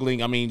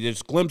struggling. I mean,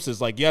 there's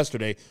glimpses like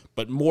yesterday,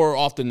 but more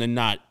often than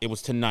not, it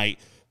was tonight,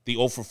 the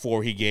 0 for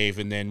 4 he gave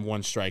and then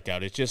 1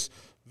 strikeout. It's just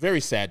very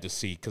sad to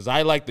see because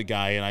I like the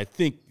guy, and I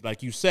think,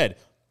 like you said,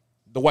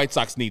 the White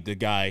Sox need the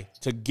guy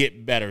to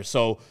get better.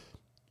 So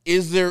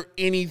is there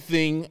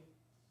anything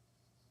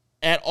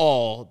at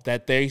all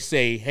that they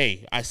say,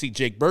 hey, I see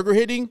Jake Berger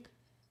hitting,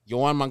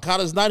 Yoan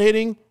Moncada's not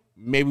hitting,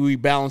 maybe we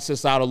balance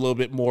this out a little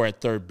bit more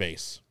at third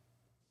base?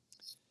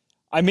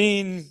 I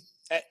mean,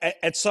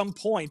 at some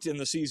point in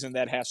the season,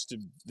 that has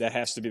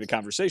to be the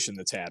conversation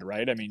that's had,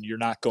 right? I mean, you're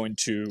not going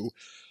to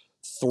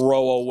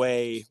throw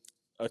away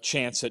a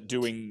chance at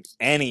doing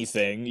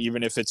anything,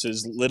 even if it's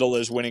as little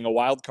as winning a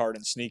wild card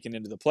and sneaking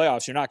into the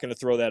playoffs. You're not going to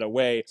throw that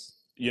away,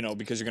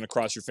 because you're going to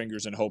cross your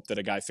fingers and hope that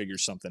a guy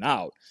figures something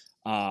out.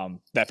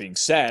 That being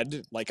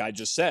said, like I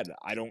just said,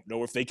 I don't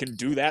know if they can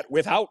do that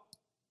without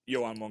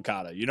Yoan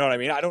Moncada. You know what I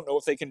mean? I don't know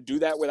if they can do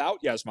that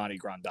without Yasmani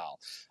Grandal.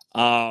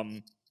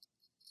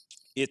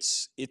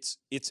 It's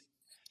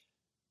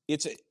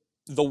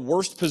the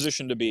worst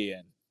position to be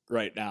in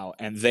right now,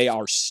 and they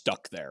are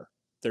stuck there.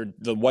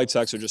 The White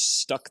Sox are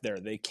just stuck there.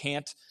 They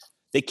can't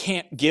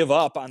give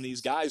up on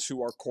these guys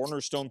who are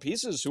cornerstone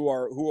pieces, who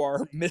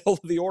are middle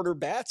of the order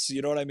bats.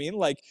 You know what I mean?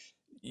 Like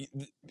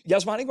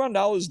Yasmani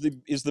Grandal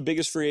is the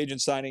biggest free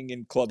agent signing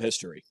in club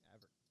history.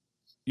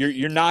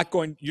 You're not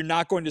going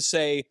to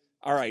say,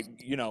 all right,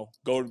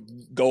 go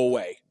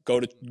away,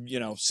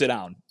 sit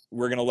down.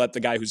 We're going to let the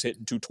guy who's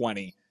hitting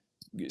 220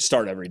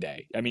 start every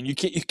day. I mean, you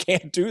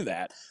can't do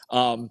that.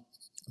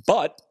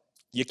 But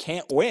you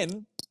can't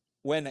win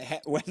when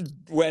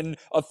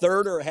a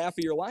third or a half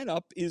of your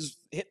lineup is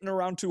hitting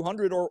around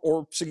 200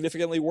 or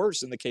significantly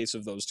worse in the case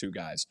of those 2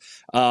 guys.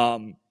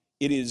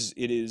 It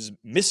is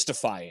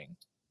mystifying.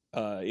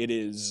 It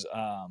is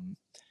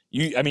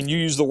you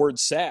use the word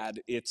sad.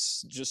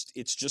 It's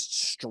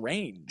just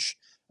strange.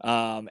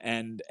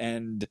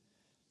 And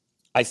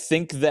I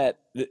think that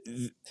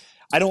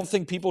I don't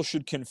think people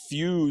should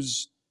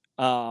confuse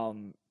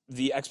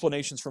the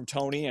explanations from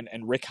Tony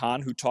and Rick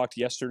Hahn, who talked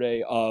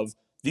yesterday, of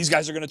these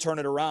guys are going to turn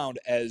it around,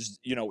 as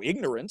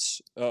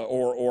ignorance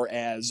or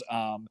as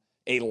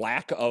a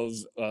lack of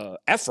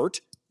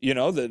effort.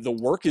 The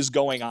work is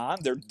going on.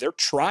 They're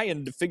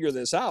trying to figure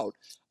this out.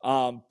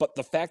 But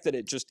the fact that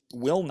it just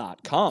will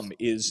not come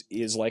is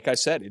like I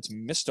said, it's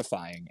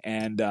mystifying,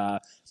 and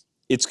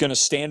it's going to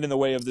stand in the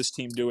way of this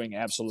team doing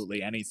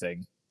absolutely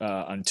anything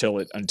until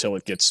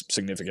it gets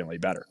significantly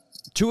better.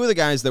 Two of the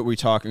guys that we're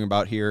talking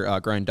about here,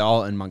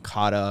 Grandal and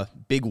Moncada,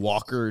 big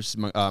walkers.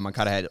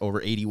 Moncada had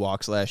over 80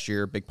 walks last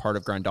year, big part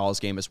of Grandal's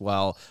game as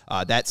well.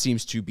 That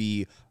seems to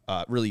be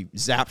really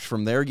zapped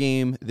from their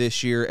game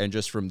this year and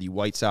just from the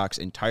White Sox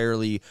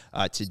entirely.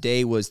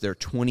 Today was their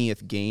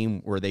 20th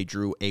game where they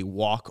drew a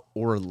walk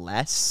or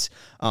less.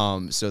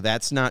 So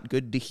that's not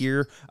good to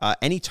hear.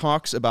 Any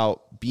talks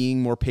about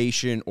being more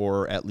patient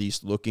or at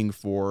least looking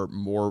for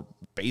more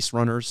base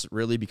runners,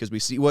 really, because we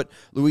see what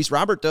Luis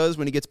Robert does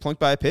when he gets plunked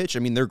by a pitch. I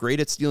mean, they're great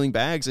at stealing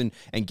bags and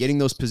getting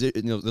those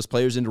those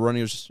players into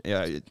runners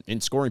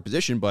in scoring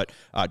position, but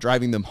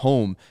driving them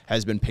home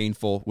has been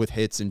painful with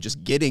hits, and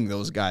just getting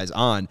those guys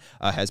on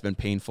has been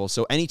painful.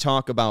 So any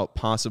talk about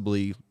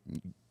possibly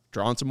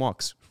drawing some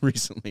walks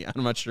recently?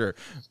 I'm not sure.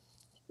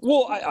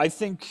 Well, I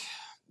think,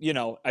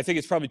 I think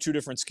it's probably two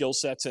different skill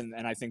sets, and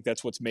I think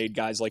that's what's made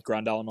guys like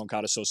Grandal and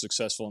Moncada so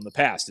successful in the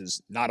past, is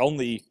not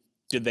only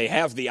did they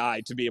have the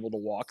eye to be able to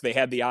walk, they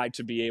had the eye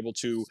to be able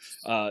to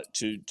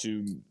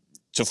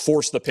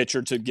force the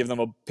pitcher to give them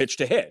a pitch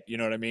to hit. You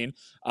know what I mean?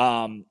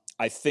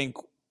 I think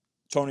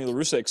Tony La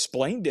Russa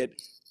explained it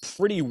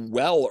pretty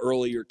well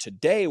earlier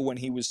today when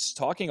he was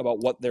talking about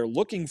what they're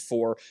looking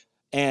for.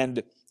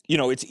 And,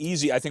 it's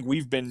easy. I think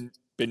we've been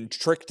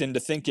tricked into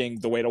thinking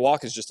the way to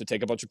walk is just to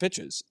take a bunch of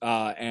pitches.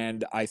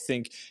 And I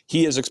think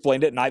he has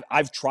explained it. And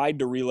I've tried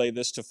to relay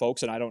this to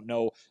folks, and I don't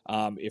know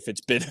if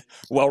it's been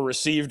well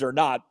received or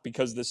not,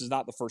 because this is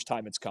not the first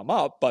time it's come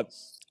up. But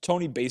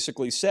Tony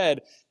basically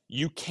said,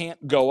 you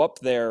can't go up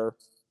there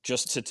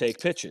just to take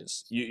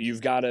pitches.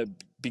 You've got to,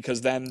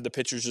 because then the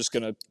pitcher's just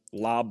going to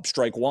lob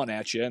strike one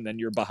at you, and then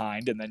you're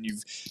behind, and then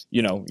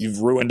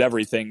you've ruined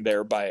everything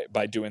there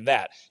by doing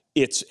that.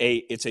 It's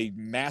a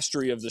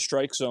mastery of the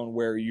strike zone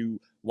where you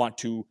want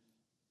to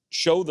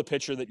show the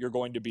pitcher that you're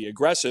going to be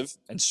aggressive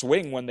and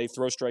swing when they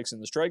throw strikes in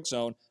the strike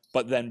zone,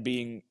 but then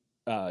being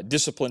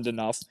disciplined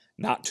enough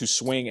not to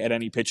swing at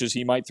any pitches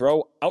he might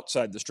throw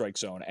outside the strike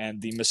zone.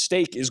 And the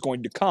mistake is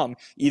going to come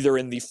either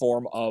in the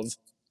form of,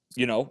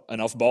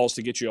 enough balls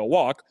to get you a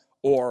walk,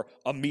 or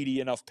a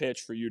meaty enough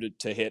pitch for you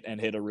to hit and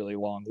hit a really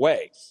long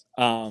way.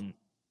 I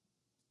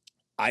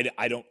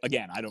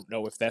don't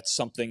know if that's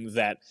something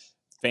that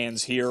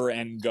fans hear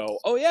and go,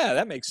 oh yeah,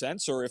 that makes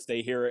sense, or if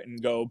they hear it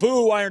and go,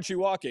 boo, why aren't you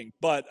walking?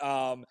 But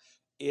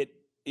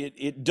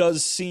it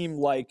does seem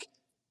like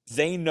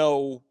they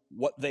know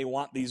what they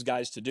want these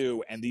guys to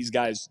do, and these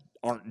guys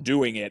aren't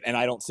doing it. And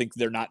I don't think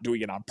they're not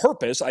doing it on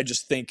purpose. I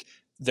just think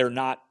they're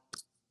not,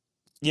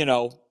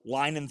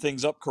 lining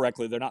things up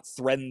correctly. They're not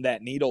threading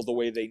that needle the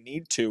way they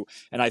need to.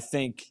 And I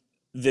think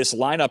this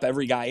lineup,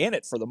 every guy in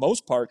it for the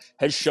most part,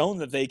 has shown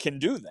that they can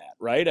do that,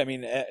 right? I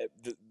mean,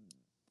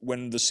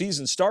 when the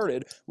season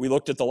started, we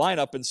looked at the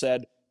lineup and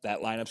said, that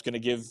lineup's going to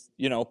give,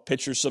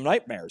 pitchers some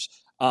nightmares.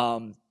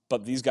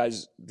 But these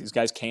guys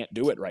can't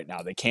do it right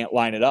now. They can't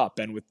line it up.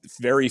 And with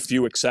very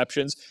few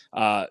exceptions,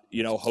 Jose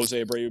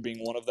Abreu being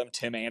one of them,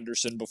 Tim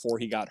Anderson before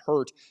he got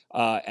hurt,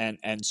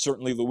 and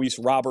certainly Luis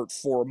Robert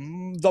for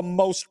the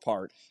most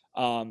part,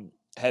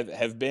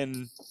 have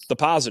been the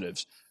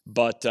positives.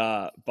 But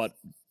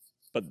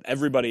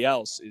everybody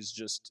else is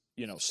just,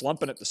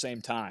 slumping at the same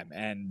time.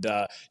 And,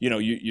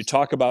 you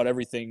talk about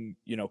everything,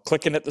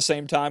 clicking at the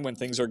same time when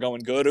things are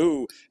going good.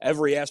 Ooh,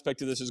 every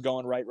aspect of this is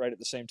going right at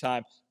the same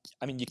time.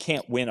 I mean, you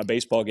can't win a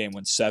baseball game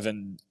when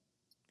 7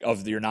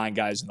 of your 9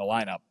 guys in the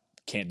lineup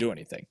can't do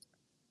anything.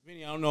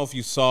 Vinny, I don't know if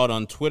you saw it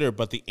on Twitter,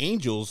 but the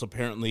Angels,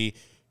 apparently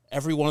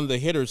every one of the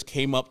hitters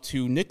came up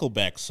to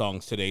Nickelback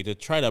songs today to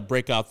try to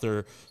break out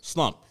their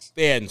slump.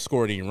 They hadn't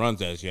scored any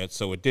runs as yet,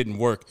 so it didn't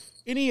work.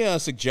 Any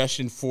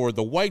suggestion for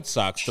the White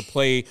Sox to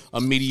play a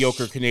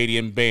mediocre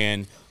Canadian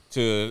band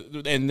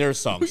and their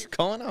songs? Who are you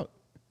calling out?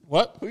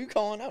 What? Who are you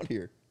calling out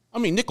here? I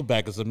mean,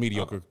 Nickelback is a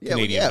mediocre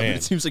Canadian band. But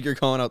it seems like you're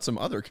calling out some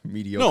other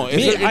mediocre.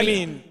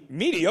 No,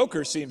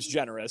 mediocre seems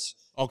generous.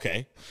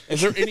 Okay.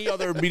 Is there any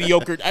other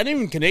mediocre, not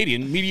even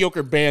Canadian,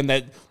 mediocre band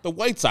that the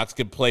White Sox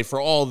could play for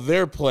all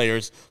their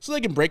players so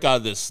they can break out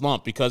of this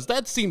slump? Because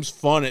that seems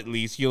fun, at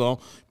least,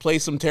 play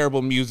some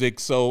terrible music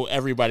so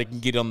everybody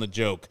can get on the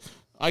joke.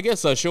 I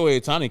guess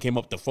Shohei Ohtani came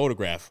up with the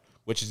Photograph,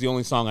 which is the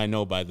only song I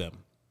know by them.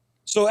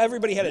 So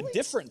everybody had a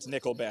different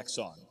Nickelback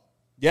song.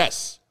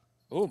 Yes.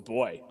 Oh,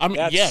 boy. I mean,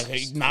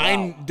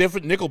 9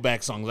 different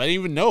Nickelback songs. I didn't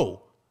even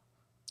know.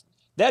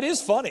 That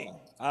is funny.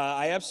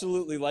 I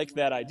absolutely like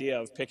that idea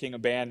of picking a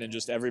band and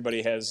just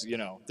everybody has,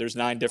 there's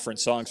 9 different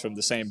songs from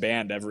the same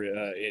band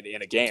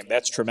in a game.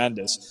 That's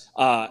tremendous.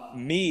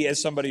 Me,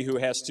 as somebody who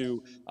has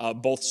to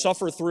both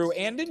suffer through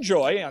and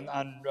enjoy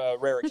on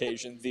rare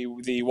occasion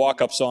the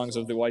walk-up songs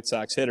of the White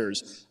Sox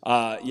hitters,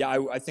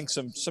 I think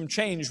some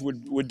change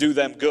would do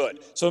them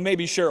good. So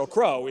maybe Sheryl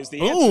Crow is the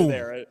answer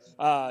there.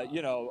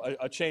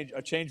 A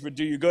change would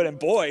do you good, and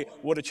boy,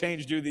 would a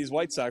change do these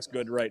White Sox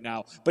good right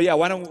now. But yeah,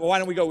 why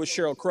don't we go with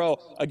Sheryl Crow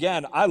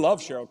again? I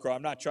love Sheryl Crow.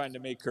 I'm not trying to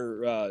make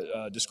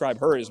her describe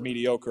her as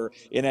mediocre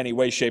in any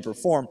way, shape, or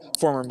form.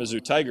 Former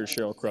Mizzou Tigers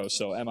Sheryl Crow,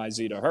 so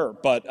MIZ to her.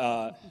 But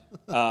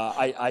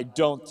I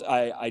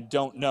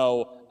don't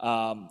know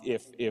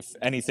if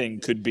anything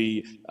could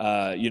be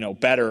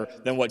better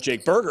than what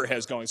Jake Berger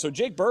has going. So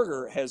Jake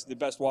Berger has the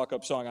best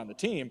walk-up song on the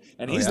team,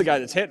 and he's the guy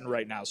that's hitting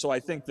right now. So I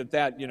think that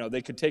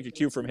they could take a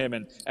cue from him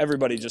and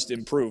everybody just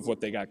improve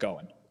what they got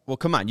going. Well,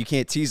 come on. You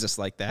can't tease us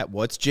like that.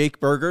 What's Jake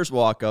Berger's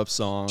walk-up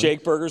song?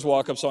 Jake Berger's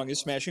walk-up song is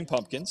Smashing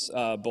Pumpkins,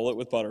 Bullet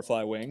with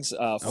Butterfly Wings.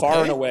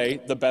 Far and away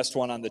the best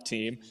one on the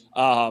team.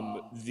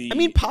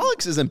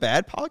 Pollock's isn't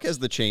bad. Pollock has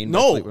the chain by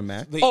Fleetwood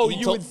Mac.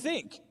 You would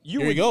think.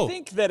 You would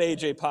think that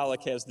A.J.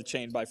 Pollock has the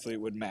chain by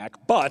Fleetwood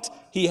Mac, but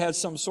he has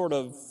some sort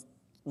of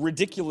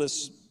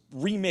ridiculous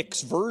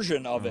remix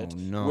version of it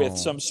with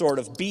some sort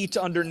of beat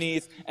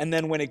underneath, and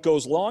then when it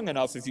goes long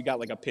enough, if you got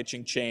like a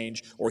pitching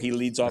change or he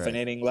leads off an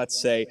inning,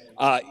 let's say,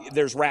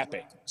 there's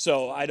rapping.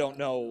 So I don't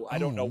know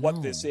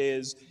what this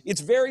is.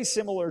 It's very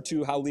similar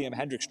to how Liam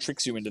Hendricks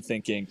tricks you into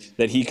thinking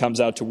that he comes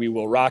out to We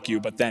Will Rock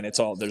You, but then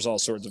there's all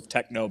sorts of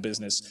techno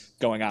business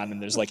going on,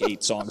 and there's like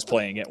 8 songs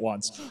playing at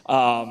once.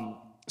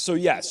 So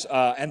yes,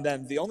 and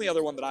then the only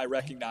other one that I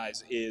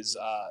recognize is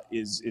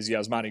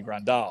Yasmani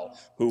Grandal,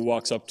 who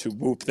walks up to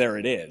 "Whoop, There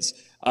It Is,"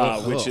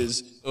 which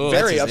is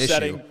very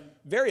upsetting. Issue.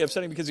 Very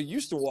upsetting because he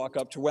used to walk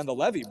up to "When the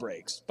Levee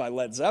Breaks" by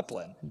Led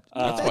Zeppelin.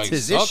 That's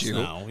his issue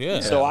now. Yeah.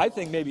 So I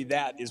think maybe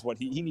that is what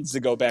he needs to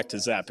go back to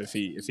Zepp if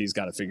he's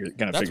got to figure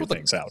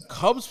things out.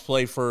 Cubs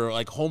play for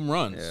like home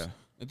runs. Yeah.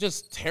 It's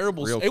just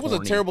terrible. It was a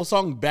terrible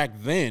song back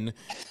then.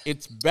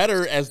 It's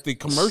better as the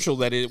commercial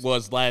that it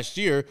was last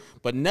year,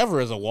 but never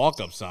as a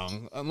walk-up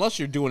song. Unless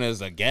you're doing it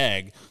as a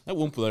gag. That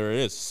Whoop There It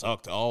Is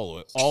sucked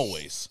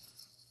always.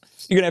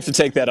 You're going to have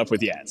to take that up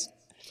with Yaz.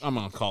 I'm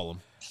going to call him.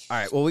 All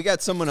right, well, we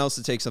got someone else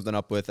to take something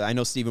up with. I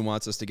know Steven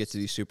wants us to get to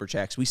these super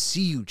chats. We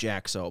see you,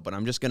 Jaxo, but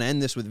I'm just going to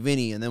end this with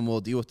Vinny, and then we'll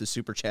deal with the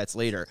super chats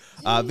later.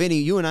 Vinny,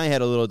 you and I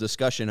had a little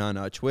discussion on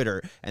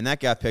Twitter, and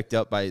that got picked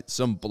up by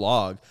some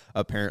blog,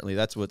 apparently.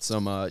 That's what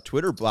some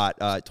Twitter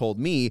bot told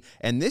me,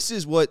 and this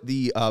is what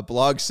the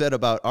blog said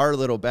about our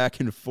little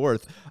back and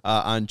forth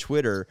on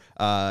Twitter.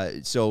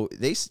 So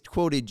they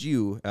quoted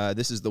you.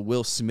 This is the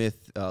Will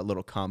Smith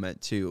little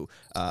comment, too,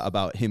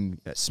 about him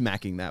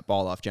smacking that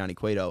ball off Johnny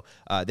Cueto.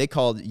 They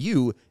called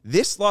you,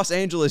 this Los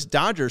Angeles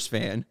Dodgers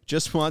fan,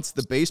 just wants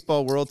the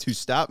baseball world to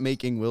stop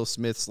making Will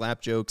Smith slap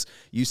jokes.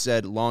 You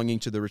said longing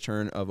to the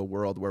return of a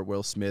world where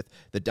Will Smith,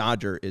 the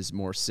Dodger, is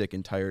more sick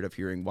and tired of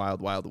hearing Wild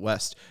Wild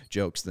West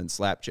jokes than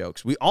slap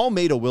jokes. We all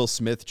made a Will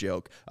Smith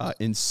joke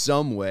in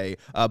some way,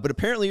 but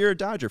apparently you're a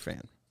Dodger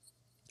fan.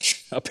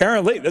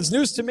 Apparently. That's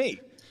news to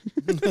me.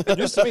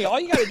 News to me. All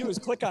you got to do is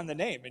click on the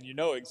name, and you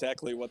know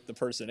exactly what the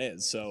person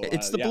is. So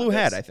it's the blue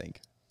hat, I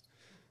think.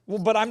 Well,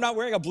 but I'm not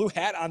wearing a blue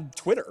hat on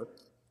Twitter.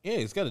 Yeah,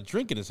 he's got a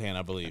drink in his hand,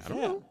 I believe. I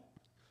don't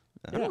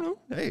know.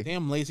 Hey,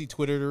 damn lazy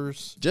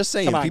Twitterers. Just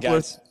saying,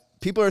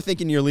 people are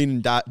thinking you're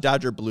leaning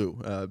Dodger blue.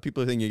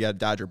 People are thinking you got a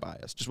Dodger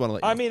bias. Just want to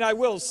let you know. I mean, I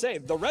will say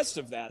the rest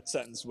of that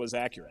sentence was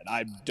accurate.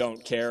 I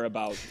don't care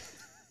about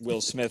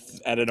Will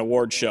Smith at an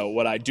award show.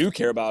 What I do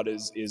care about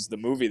is the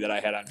movie that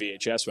I had on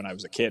VHS when I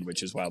was a kid,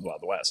 which is Wild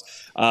Wild West.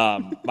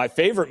 My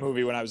favorite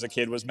movie when I was a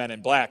kid was Men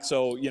in Black.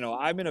 So,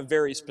 I'm in a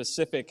very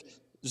specific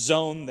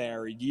zone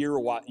there,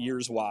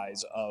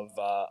 years-wise,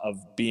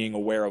 of being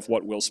aware of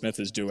what Will Smith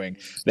is doing.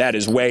 That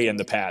is way in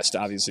the past,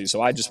 obviously.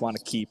 So I just want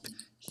to keep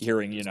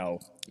hearing,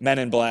 Men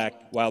in Black,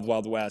 Wild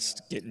Wild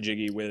West, getting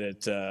jiggy with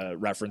it,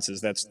 references.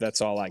 That's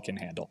all I can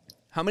handle.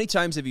 How many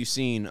times have you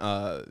seen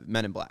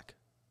Men in Black?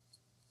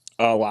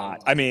 A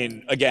lot. I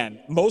mean,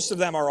 again, most of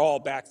them are all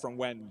back from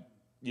when,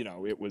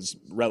 it was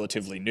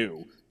relatively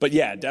new. But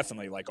yeah,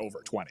 definitely like over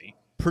 20.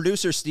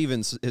 Producer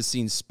Stevens has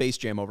seen Space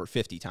Jam over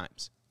 50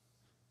 times.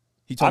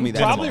 He told me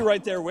that. I'm probably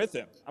right there with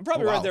him.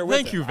 Right there with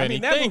him. Thank you, Vinny. I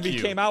mean, that movie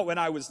came out when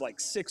I was like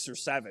 6 or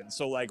 7,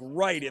 so like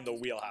right in the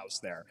wheelhouse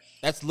there.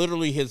 That's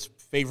literally his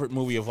favorite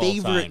movie of all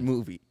time. Favorite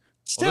movie.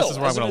 Still, this is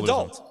where as an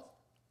adult.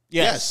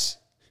 Yes.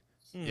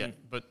 Yeah,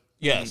 but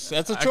yes,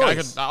 that's a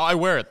choice. I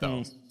wear it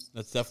though.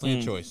 That's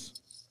definitely a choice.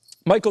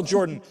 Michael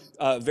Jordan,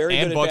 very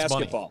and good Bugs at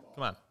basketball. Bunny.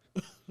 Come on.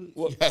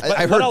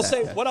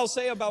 What I'll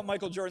say about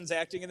Michael Jordan's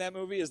acting in that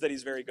movie is that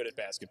he's very good at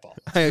basketball.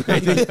 I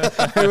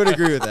would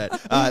agree with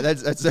that.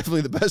 That's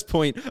definitely the best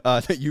point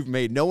that you've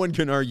made. No one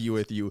can argue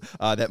with you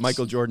that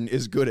Michael Jordan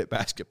is good at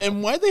basketball.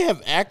 And why they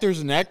have actors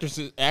and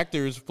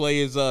actors play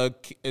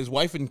his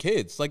wife and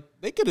kids? Like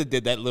they could have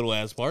did that little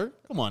ass part.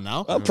 Come on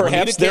now.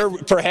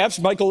 Perhaps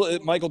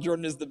Michael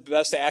Jordan is the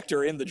best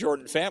actor in the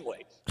Jordan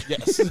family.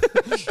 Yes.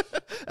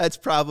 That's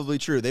probably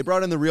true. They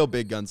brought in the real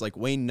big guns like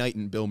Wayne Knight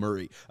and Bill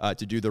Murray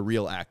to do the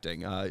real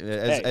acting,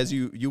 as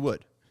you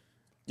would.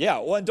 Yeah,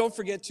 well, and don't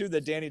forget, too,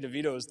 that Danny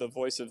DeVito is the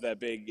voice of that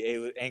big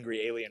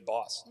angry alien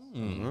boss.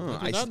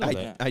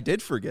 I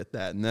did forget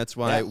that, and that's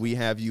why we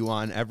have you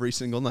on every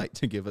single night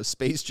to give us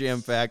Space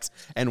Jam facts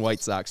and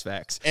White Sox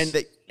facts. And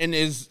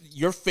is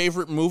your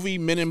favorite movie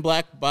Men in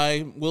Black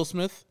by Will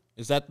Smith?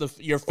 Is that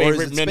your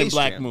favorite Men in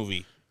Black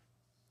movie?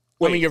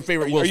 Wait, I mean, your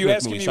favorite Will Smith movie. Are you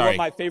asking me what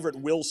my favorite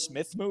Will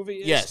Smith movie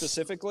is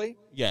specifically?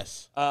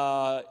 Yes.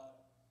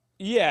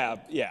 Yeah,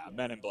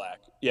 Men in Black.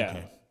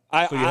 Yeah.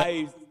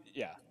 Okay.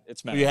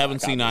 It's Men in Black. You haven't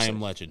seen obviously. I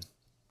Am Legend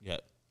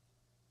yet.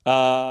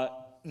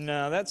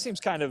 No, that seems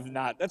kind of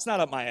not. That's not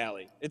up my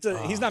alley.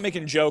 He's not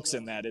making jokes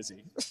in that, is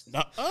he?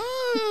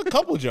 A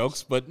couple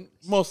jokes, but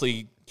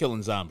mostly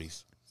killing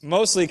zombies.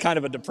 Mostly kind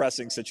of a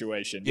depressing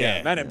situation.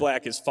 Yeah, Men in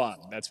Black is fun.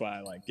 That's why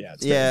I like. Yeah,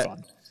 it's very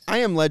fun. I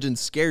Am Legend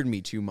scared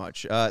me too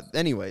much.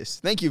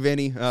 Anyways, thank you,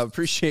 Vinny.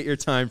 Appreciate your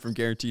time from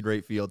Guaranteed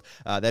Rate Field.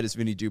 That is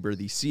Vinny Duber,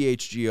 the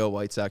CHGO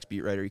White Sox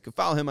beat writer. You can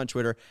follow him on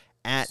Twitter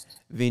at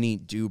Vinny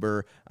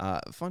Duber.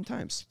 Fun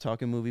times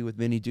talking movie with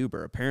Vinny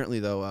Duber. Apparently,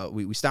 though,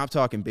 we stopped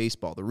talking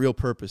baseball, the real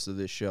purpose of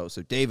this show.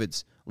 So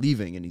David's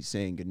leaving and he's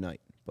saying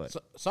goodnight. But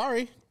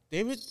sorry,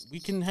 David, we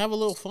can have a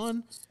little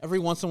fun every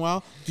once in a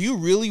while. Do you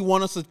really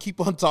want us to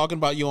keep on talking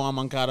about Yoan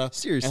Moncada?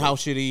 Seriously. And how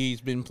shitty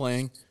he's been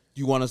playing? Do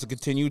you want us to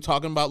continue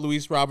talking about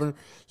Luis Robert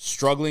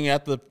struggling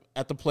at the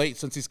plate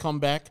since he's come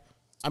back?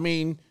 I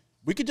mean,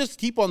 we could just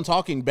keep on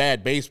talking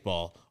bad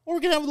baseball, or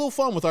we can have a little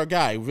fun with our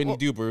guy, Vinny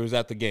Duber, who's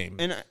at the game.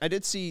 And I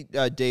did see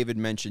David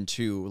mention,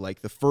 too,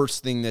 like the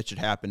first thing that should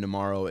happen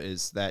tomorrow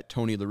is that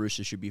Tony La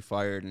Russa should be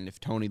fired, and if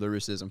Tony La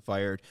Russa isn't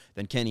fired,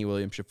 then Kenny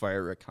Williams should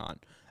fire Rick Hahn.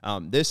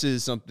 This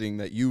is something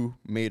that you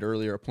made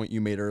earlier, a point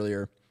you made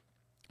earlier.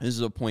 This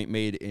is a point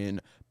made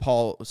in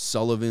Paul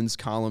Sullivan's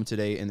column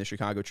today in the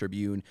Chicago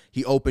Tribune.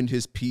 He opened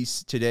his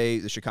piece today.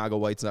 The Chicago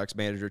White Sox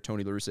manager,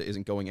 Tony La Russa,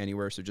 isn't going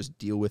anywhere, so just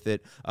deal with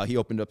it. He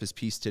opened up his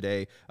piece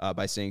today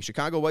by saying,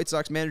 Chicago White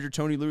Sox manager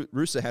Tony La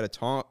Russa had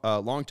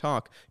a long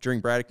talk during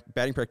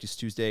batting practice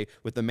Tuesday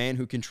with the man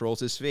who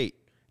controls his fate.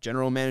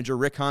 General manager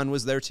Rick Hahn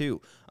was there,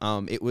 too.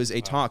 It was a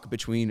talk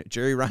between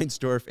Jerry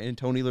Reinsdorf and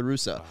Tony La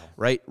Russa,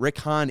 right? Rick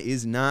Hahn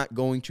is not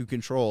going to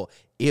control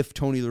if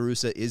Tony La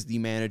Russa is the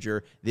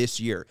manager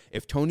this year.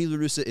 If Tony La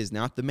Russa is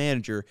not the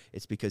manager,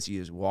 it's because he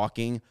is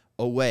walking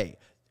away.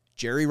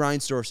 Jerry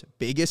Reinsdorf's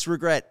biggest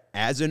regret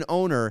as an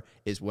owner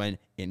is when,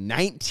 in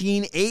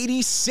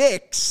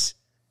 1986,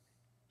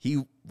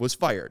 he was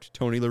fired.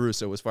 Tony La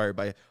Russa was fired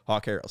by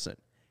Hawk Harrelson.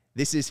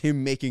 This is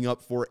him making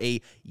up for a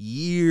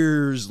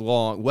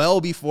years-long, well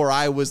before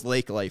I was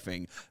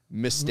lake-lifing,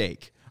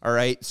 mistake. All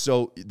right?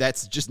 So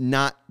that's just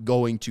not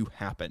going to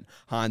happen.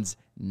 Hahn's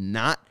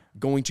not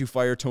going to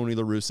fire Tony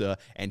La Russa,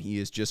 and he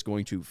is just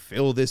going to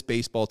fill this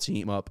baseball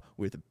team up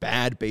with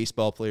bad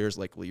baseball players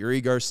like Leury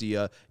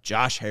Garcia,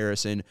 Josh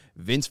Harrison,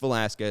 Vince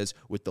Velasquez,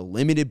 with the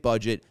limited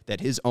budget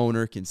that his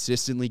owner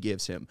consistently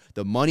gives him.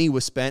 The money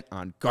was spent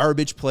on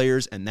garbage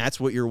players, and that's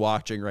what you're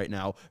watching right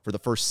now for the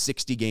first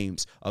 60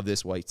 games of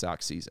this White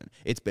Sox season.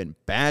 It's been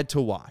bad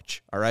to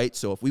watch, all right?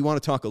 So if we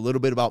want to talk a little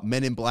bit about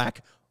Men in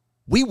Black,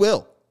 we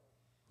will.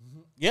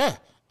 Yeah.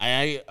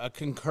 I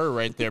concur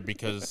right there,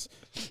 because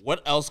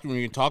what else can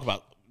we talk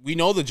about? We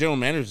know the general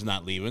manager's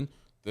not leaving.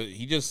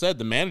 He just said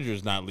the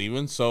manager's not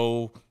leaving.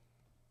 So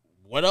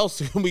what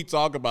else can we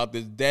talk about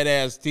this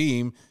dead-ass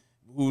team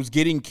who's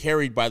getting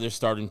carried by their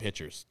starting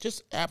pitchers?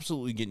 Just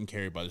absolutely getting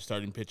carried by their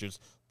starting pitchers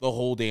the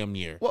whole damn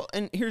year. Well,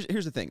 and here's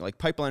the thing. Like,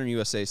 Pipeline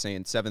USA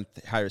saying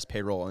 7th highest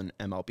payroll in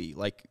MLB.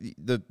 Like,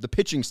 the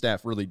pitching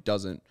staff really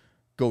doesn't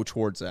go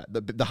towards that.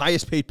 The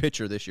highest paid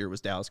pitcher this year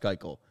was Dallas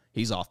Keuchel.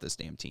 He's off this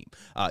damn team.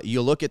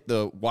 You look at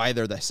why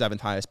they're the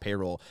 7th highest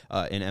payroll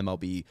in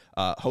MLB.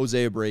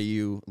 Jose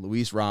Abreu,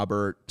 Luis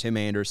Robert, Tim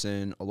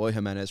Anderson, Eloy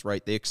Jimenez,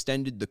 right? They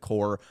extended the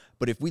core.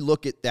 But if we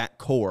look at that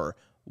core,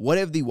 what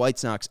have the White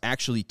Sox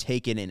actually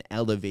taken and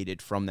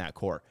elevated from that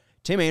core?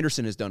 Tim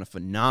Anderson has done a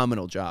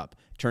phenomenal job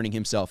turning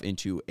himself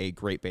into a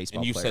great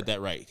baseball player. And you said that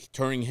right.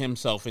 Turning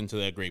himself into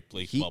that great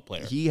baseball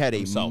player. He had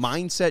a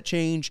mindset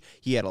change.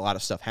 He had a lot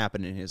of stuff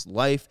happen in his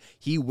life.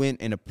 He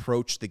went and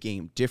approached the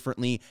game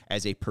differently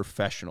as a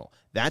professional.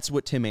 That's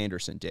what Tim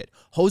Anderson did.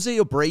 Jose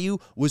Abreu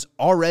was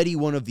already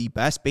one of the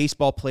best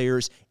baseball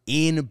players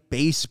in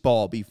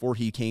baseball before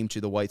he came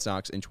to the White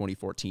Sox in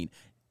 2014.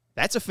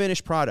 That's a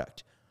finished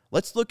product.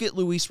 Let's look at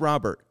Luis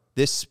Robert,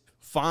 this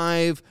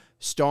five-tool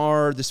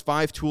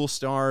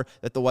star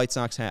that the White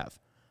Sox have.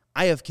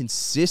 I have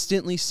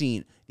consistently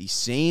seen the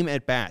same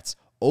at-bats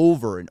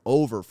over and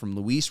over from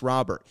Luis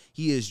Robert.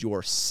 He is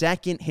your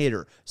second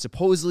hitter.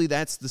 Supposedly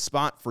that's the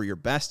spot for your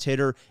best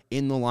hitter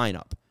in the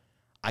lineup.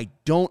 I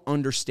don't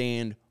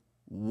understand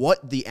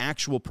what the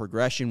actual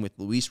progression with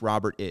Luis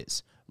Robert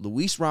is.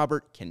 Luis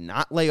Robert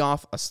cannot lay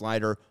off a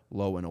slider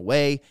low and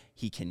away.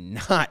 He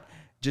cannot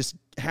just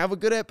have a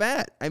good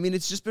at-bat. I mean,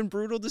 it's just been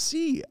brutal to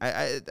see.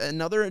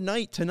 Another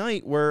night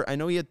tonight where I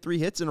know he had 3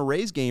 hits in a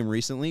Rays game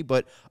recently,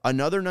 but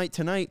another night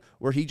tonight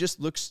where he just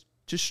looks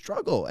to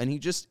struggle, and he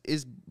just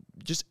is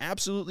just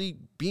absolutely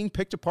being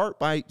picked apart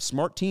by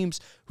smart teams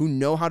who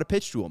know how to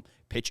pitch to him.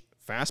 Pitch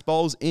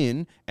fastballs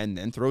in and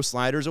then throw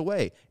sliders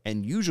away,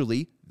 and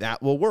usually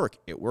that will work.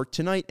 It worked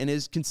tonight and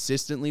has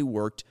consistently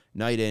worked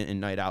night in and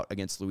night out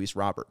against Luis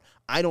Robert.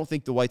 I don't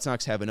think the White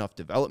Sox have enough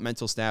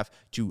developmental staff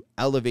to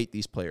elevate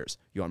these players.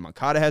 Yoan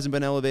Moncada hasn't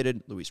been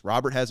elevated. Luis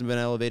Robert hasn't been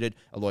elevated.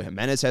 Eloy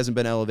Jimenez hasn't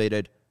been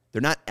elevated.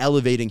 They're not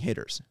elevating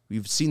hitters.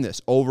 We've seen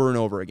this over and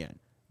over again.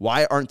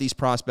 Why aren't these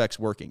prospects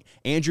working?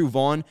 Andrew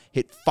Vaughn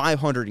hit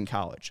 500 in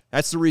college.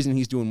 That's the reason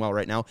he's doing well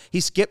right now. He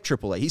skipped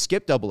AAA. He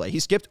skipped AA. He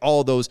skipped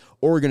all those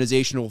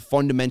organizational,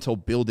 fundamental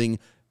building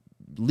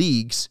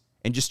leagues,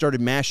 and just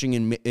started mashing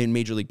in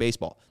Major League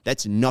Baseball.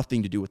 That's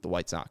nothing to do with the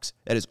White Sox.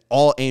 That is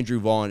all Andrew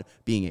Vaughn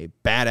being a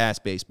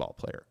badass baseball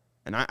player.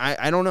 And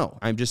I don't know.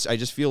 I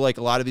just feel like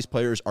a lot of these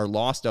players are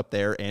lost up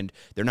there, and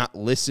they're not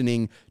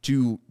listening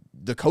to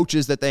the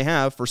coaches that they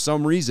have for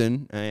some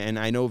reason. And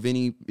I know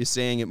Vinny is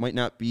saying it might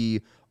not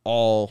be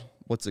all,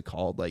 what's it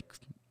called? Like,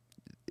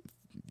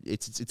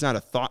 it's not a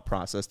thought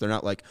process. They're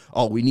not like,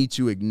 oh, we need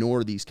to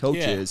ignore these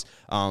coaches.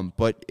 Yeah.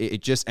 But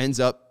it just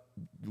ends up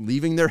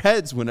leaving their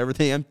heads whenever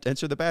they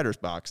enter the batter's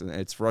box, and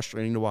it's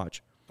frustrating to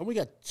watch. Oh, we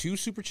got 2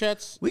 super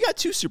chats? We got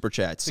 2 super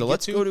chats. So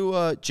let's go to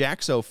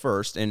Jaxo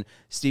first. And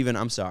Steven,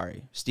 I'm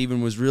sorry.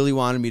 Steven was really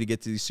wanting me to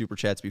get to these super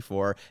chats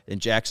before.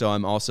 And Jaxo,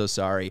 I'm also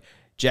sorry.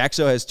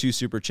 Jaxo has 2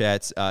 super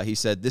chats. He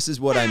said, this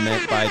is what I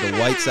meant by the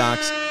White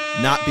Sox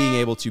not being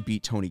able to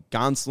beat Tony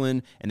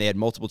Gonsolin, and they had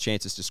multiple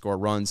chances to score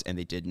runs, and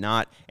they did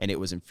not, and it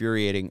was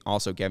infuriating.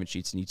 Also, Gavin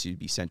Sheets needs to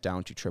be sent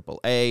down to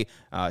AAA.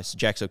 So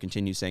Jaxo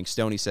continues saying,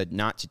 Stoney said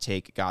not to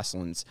take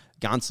Gonsolin's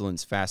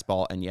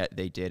fastball, and yet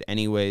they did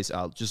anyways.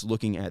 Just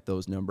looking at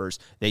those numbers,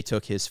 they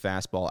took his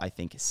fastball, I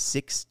think,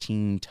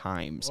 16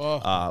 times,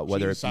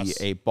 whether it be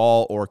a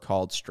ball or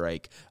called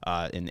strike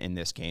in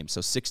this game.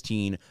 So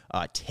 16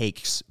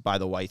 takes by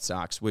the White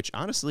Sox, which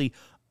honestly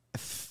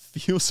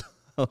feels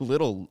a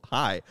little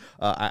high.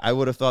 I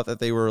would have thought that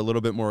they were a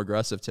little bit more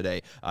aggressive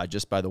today,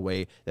 just by the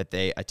way that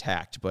they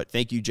attacked. But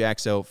thank you,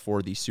 Jaxo,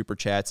 for the super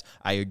chats.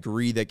 I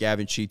agree that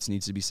Gavin Sheets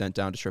needs to be sent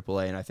down to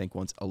AAA, and I think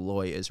once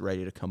Eloy is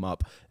ready to come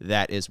up,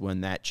 that is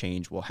when that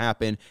change will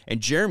happen. And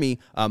Jeremy,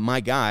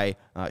 my guy,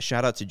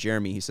 shout out to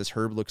Jeremy. He says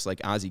Herb looks like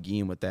Ozzie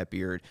Guillen with that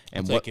beard.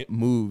 And what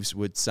moves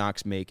would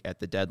Sox make at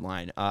the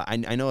deadline?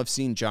 I know I've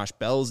seen Josh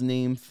Bell's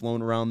name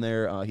flown around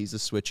there. He's a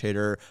switch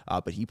hitter,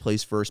 but he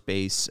plays first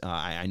base.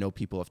 I know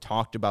people have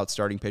talked about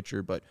starting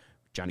pitcher, but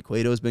Johnny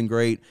Cueto has been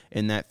great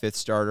in that 5th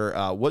starter.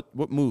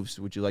 What moves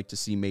would you like to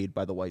see made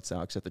by the White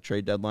Sox at the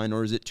trade deadline,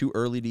 or is it too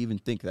early to even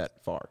think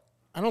that far?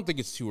 I don't think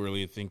it's too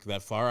early to think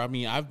that far. I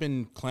mean, I've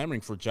been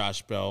clamoring for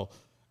Josh Bell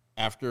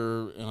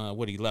after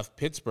he left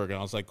Pittsburgh, and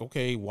I was like,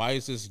 okay, why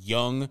is this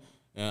young?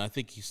 I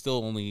think he's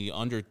still only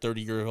under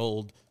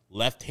 30-year-old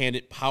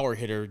left-handed power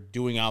hitter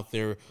doing out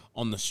there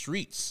on the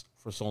streets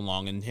for so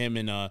long. And him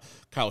and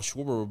Kyle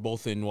Schwarber were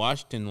both in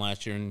Washington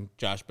last year, and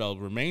Josh Bell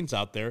remains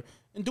out there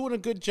and doing a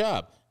good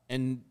job.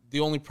 And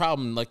the only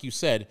problem, like you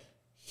said,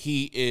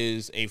 he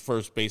is a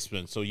first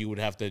baseman, so you would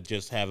have to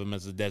just have him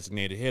as a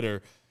designated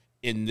hitter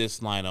in this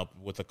lineup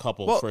with a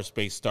couple first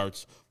base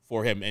starts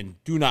for him, and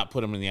do not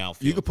put him in the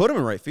outfield. You could put him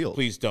in right field.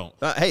 Please don't.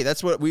 Hey,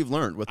 that's what we've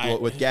learned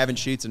with Gavin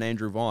Sheets and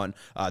Andrew Vaughn,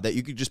 that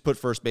you could just put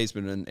first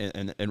baseman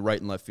and right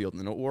and left field,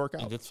 and it'll work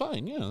out. That's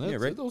fine. Yeah,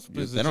 right. Those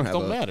positions they don't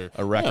have matter.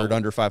 A record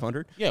under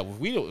 500. Yeah,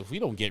 if we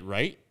don't get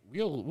right,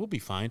 we'll be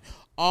fine.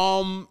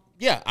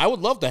 Yeah, I would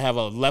love to have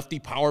a lefty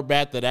power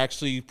bat that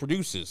actually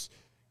produces.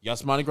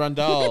 Yasmani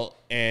Grandal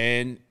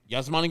and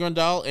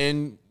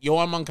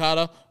Yohan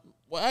Moncada.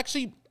 Well,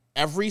 actually,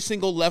 every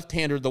single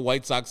left-hander the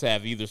White Sox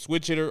have, either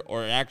switch hitter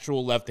or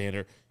actual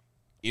left-hander,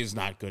 is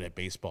not good at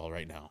baseball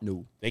right now.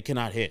 No. They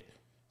cannot hit.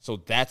 So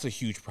that's a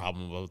huge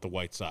problem with the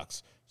White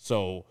Sox.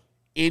 So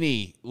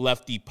any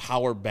lefty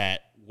power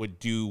bat would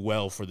do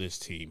well for this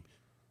team.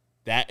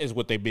 That is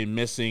what they've been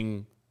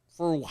missing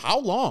for how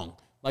long?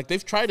 Like,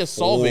 they've tried to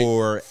solve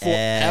it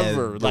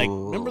forever. Like,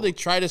 remember they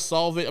tried to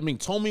solve it? I mean,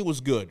 Tomey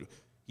was good.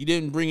 He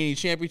didn't bring any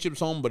championships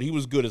home, but he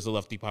was good as a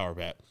lefty power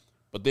bat.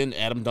 But then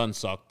Adam Dunn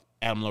sucked.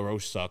 Adam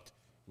LaRoche sucked.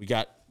 We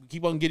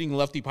keep on getting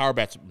lefty power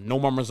bats.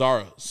 Nomar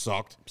Mazara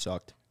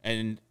sucked.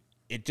 And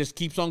it just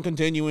keeps on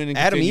continuing and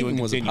Adam continuing.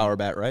 Eaton was a power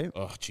bat, right?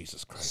 Oh,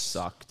 Jesus Christ.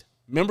 Sucked.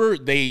 Remember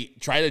they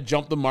tried to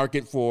jump the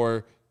market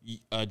for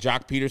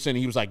Jock Peterson.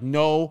 He was like,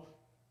 no,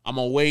 I'm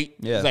going to wait.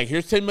 Yeah. He's like,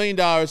 here's $10 million.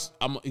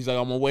 He's like,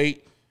 I'm going to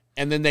wait.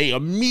 And then they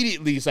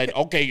immediately said,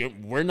 okay,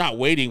 we're not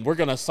waiting. We're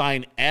going to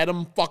sign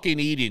Adam fucking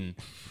Eaton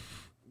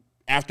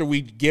after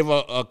we give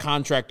a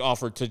contract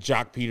offer to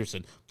Jock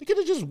Peterson. They could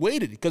have just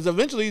waited, because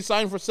eventually he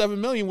signed for $7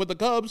 million with the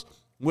Cubs,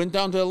 went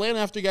down to Atlanta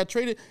after he got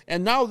traded,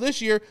 and now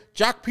this year,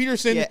 Jock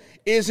Peterson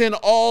is an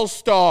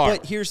all-star.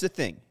 But here's the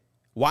thing.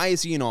 Why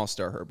is he an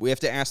all-star, Herb? We have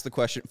to ask the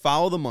question.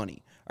 Follow the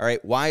money. All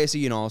right, why is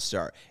he an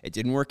all-star? It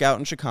didn't work out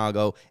in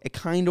Chicago. It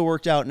kind of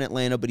worked out in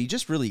Atlanta, but he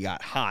just really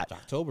got hot. It's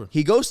October.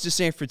 He goes to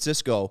San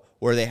Francisco,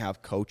 where they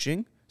have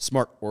coaching,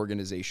 smart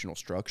organizational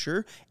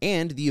structure,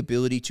 and the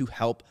ability to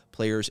help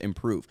players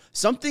improve.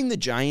 Something the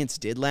Giants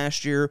did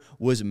last year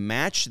was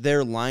match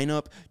their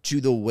lineup to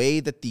the way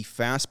that the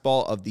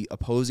fastball of the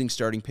opposing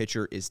starting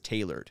pitcher is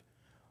tailored.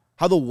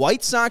 How the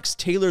White Sox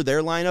tailor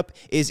their lineup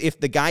is if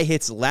the guy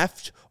hits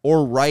left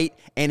or right,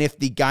 and if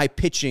the guy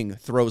pitching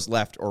throws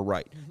left or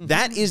right.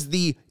 That is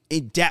the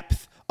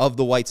depth of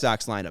the White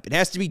Sox lineup. It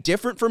has to be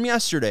different from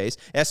yesterday's.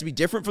 It has to be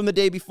different from the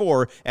day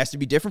before. It has to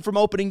be different from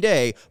opening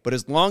day. But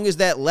as long as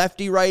that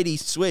lefty-righty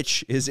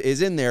switch is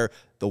in there,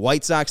 the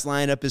White Sox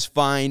lineup is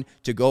fine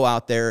to go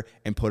out there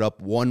and put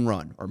up one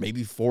run, or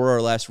maybe 4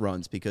 or less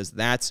runs, because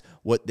that's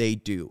what they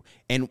do.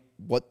 And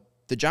what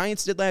the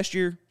Giants did last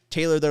year,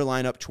 tailor their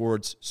lineup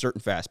towards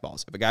certain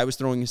fastballs. If a guy was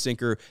throwing a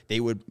sinker, they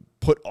would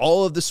put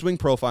all of the swing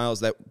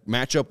profiles that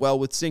match up well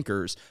with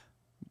sinkers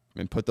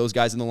and put those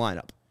guys in the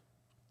lineup.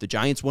 The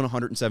Giants won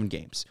 107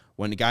 games.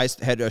 When the guys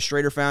had a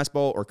straighter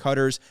fastball or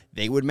cutters,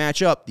 they would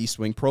match up these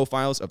swing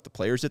profiles of the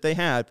players that they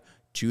had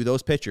to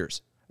those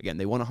pitchers. Again,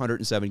 they won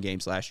 107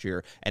 games last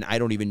year, and I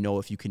don't even know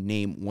if you can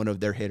name one of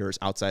their hitters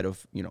outside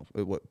of,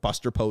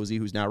 Buster Posey,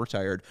 who's now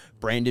retired,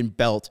 Brandon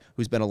Belt,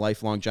 who's been a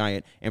lifelong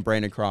Giant, and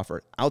Brandon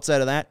Crawford.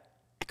 Outside of that,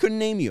 I couldn't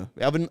name you.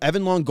 Evan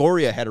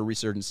Longoria had a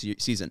resurgence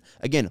season.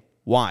 Again,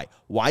 why?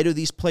 Why do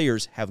these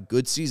players have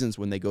good seasons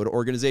when they go to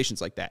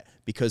organizations like that?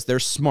 Because they're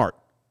smart.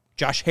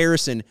 Josh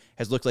Harrison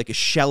has looked like a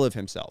shell of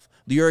himself.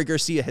 Leury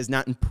Garcia has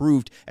not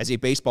improved as a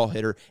baseball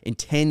hitter in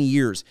 10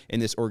 years in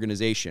this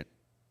organization.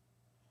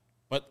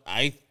 But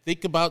I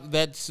think about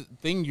that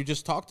thing you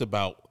just talked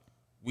about.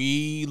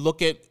 We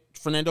look at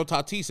Fernando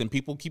Tatis, and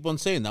people keep on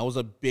saying that was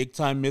a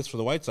big-time miss for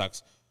the White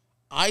Sox.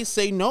 I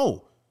say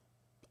no.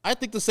 I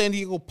think the San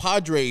Diego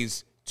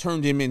Padres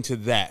turned him into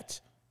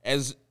that.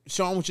 As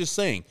Sean was just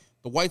saying,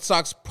 the White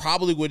Sox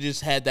probably would have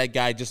just had that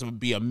guy just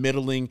be a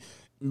middle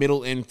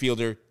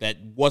infielder that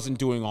wasn't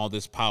doing all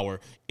this power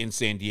in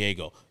San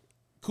Diego.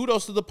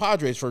 Kudos to the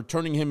Padres for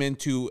turning him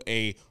into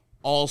a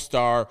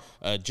all-star,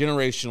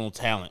 generational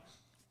talent.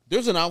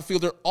 There's an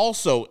outfielder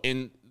also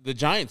in the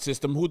Giants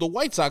system who the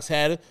White Sox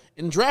had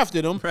and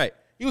drafted him. Right.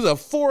 He was a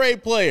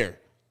 4A player.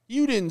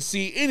 You didn't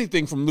see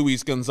anything from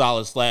Luis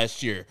Gonzalez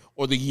last year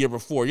or the year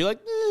before. You're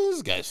like,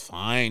 this guy's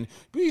fine,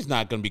 but he's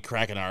not going to be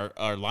cracking our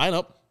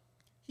lineup.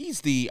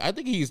 I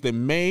think he's the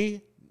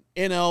May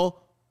NL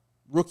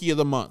Rookie of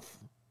the Month.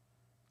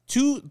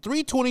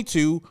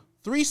 322,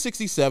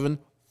 367,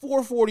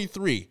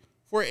 443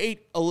 for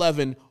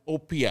 811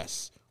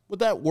 OPS. Would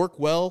that work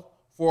well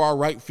for our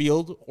right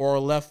field or our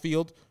left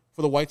field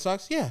for the White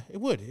Sox? Yeah, it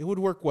would. It would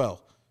work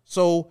well.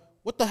 So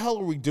what the hell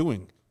are we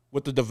doing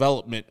with the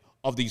development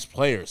of these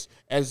players?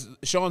 As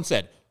Sean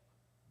said,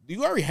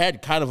 you already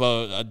had kind of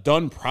a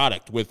done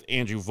product with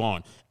Andrew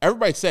Vaughn.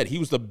 Everybody said he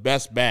was the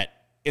best bat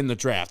in the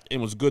draft,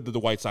 and it was good that the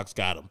White Sox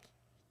got him.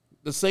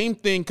 The same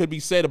thing could be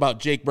said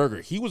about Jake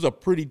Berger. He was a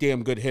pretty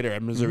damn good hitter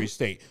at Missouri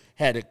State.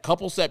 Had a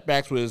couple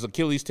setbacks with his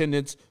Achilles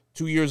tendons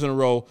 2 years in a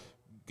row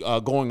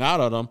going out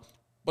on him,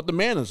 but the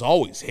man has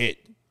always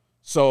hit.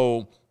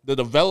 So the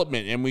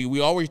development, and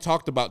we already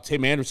talked about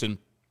Tim Anderson.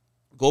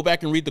 Go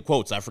back and read the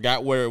quotes. I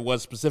forgot where it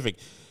was specific.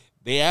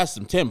 They asked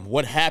him, Tim,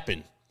 what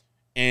happened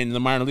in the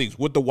minor leagues?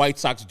 What the White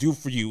Sox do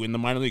for you in the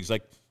minor leagues?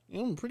 Like,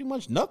 pretty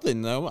much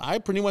nothing. I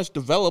pretty much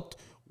developed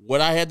what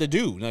I had to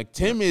do. Like,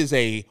 Tim is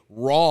a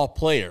raw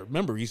player.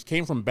 Remember, he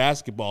came from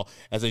basketball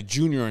as a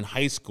junior in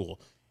high school,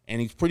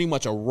 and he's pretty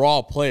much a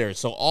raw player.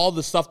 So all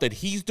the stuff that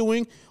he's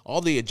doing,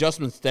 all the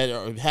adjustments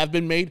that have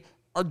been made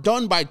are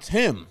done by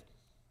Tim.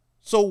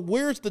 So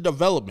where's the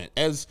development?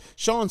 As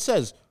Sean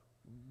says,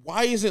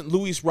 why isn't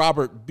Luis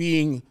Robert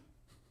being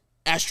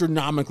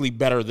astronomically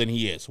better than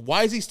he is?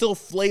 Why is he still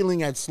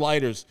flailing at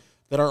sliders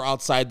that are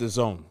outside the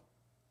zone?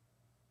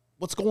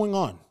 What's going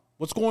on?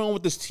 What's going on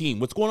with this team?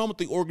 What's going on with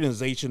the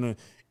organization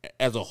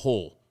as a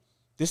whole?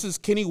 This is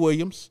Kenny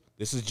Williams.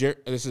 This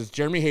is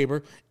Jeremy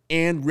Haber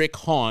and Rick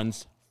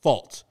Hahn's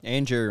fault.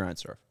 And Jerry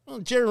Reinsdorf. Well,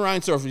 Jerry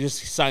Reinsdorf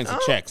just signs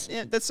the checks.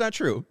 Yeah, that's not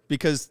true,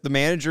 because the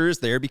manager is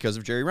there because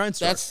of Jerry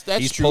Reinsdorf.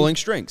 That's He's true. pulling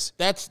strings.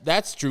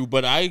 That's true,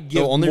 but I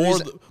give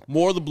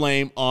more of the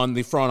blame on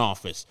the front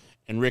office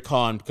and Rick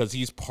Hahn, because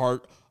he's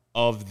part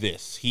of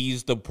this.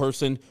 He's the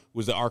person who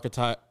was the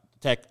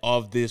architect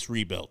of this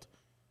rebuild.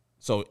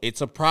 So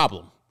it's a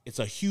problem. It's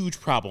a huge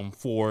problem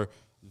for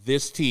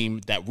this team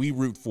that we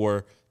root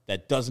for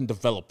that doesn't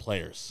develop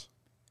players.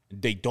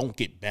 They don't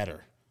get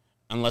better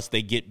unless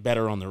they get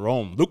better on their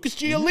own. Lucas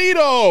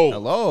Giolito.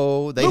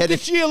 Hello.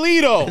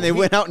 Giolito. And they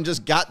went out and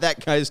just got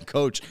that guy's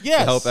coach to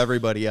help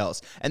everybody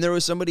else. And there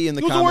was somebody in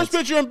the comments. He was the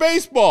worst pitcher in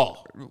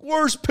baseball.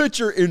 Worst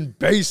pitcher in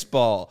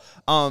baseball.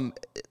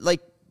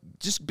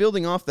 Just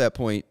building off that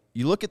point,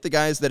 you look at the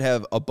guys that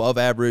have above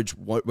average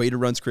weighted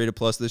runs created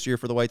plus this year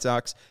for the White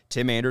Sox.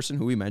 Tim Anderson,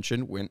 who we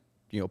mentioned, went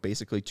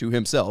basically to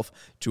himself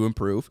to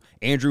improve.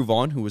 Andrew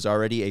Vaughn, who was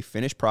already a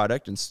finished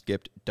product and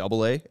skipped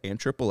AA and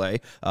AAA,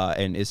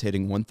 and is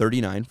hitting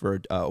 139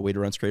 for a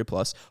weighted runs created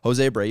plus.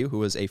 Jose Abreu, who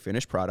was a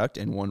finished product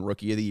and won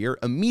Rookie of the Year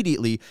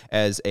immediately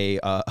as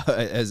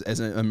as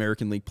an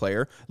American League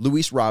player.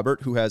 Luis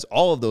Robert, who has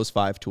all of those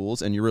 5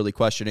 tools, and you're really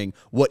questioning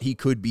what he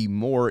could be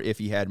more if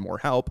he had more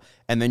help.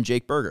 And then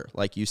Jake Berger,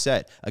 like you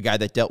said, a guy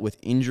that dealt with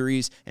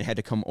injuries and had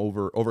to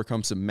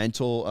overcome some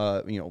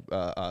mental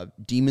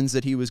demons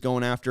that he was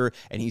going after.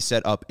 And he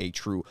set up a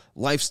true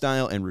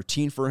lifestyle and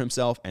routine for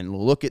himself. And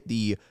look at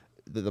the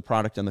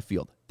product on the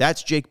field.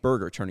 That's Jake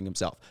Berger turning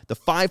himself. The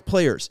 5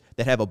 players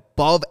that have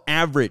above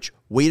average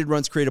weighted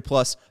runs created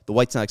plus, the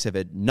White Sox have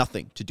had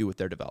nothing to do with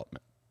their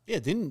development. Yeah,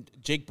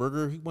 didn't Jake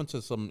Berger, he went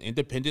to some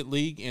independent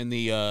league in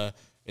the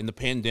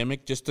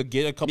pandemic just to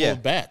get a couple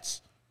of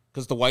bats,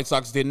 because the White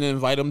Sox didn't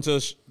invite him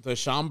to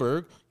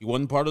Schaumburg. He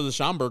wasn't part of the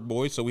Schaumburg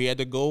boys, so he had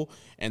to go,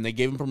 and they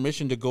gave him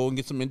permission to go and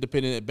get some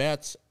independent at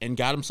bats and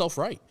got himself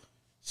right.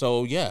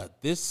 So, yeah,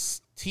 this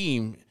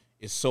team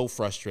is so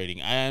frustrating.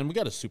 And we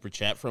got a super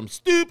chat from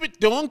Stupid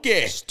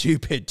Donkey.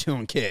 Stupid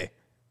donkey.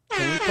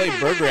 Can we play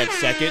Burger at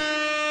second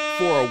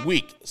for a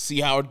week? See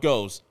how it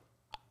goes.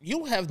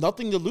 You'll have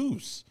nothing to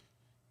lose.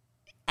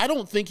 I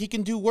don't think he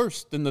can do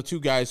worse than the two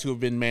guys who have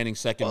been manning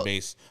second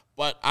base.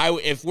 But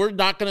if we're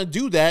not going to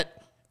do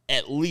that,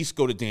 at least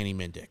go to Danny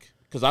Mendick.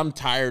 Because I'm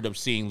tired of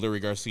seeing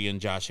Leury Garcia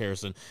and Josh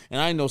Harrison. And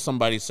I know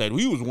somebody said,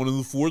 he was one of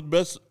the 4th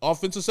best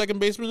offensive second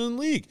basemen in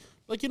the league.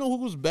 Like, you know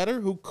who was better?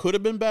 Who could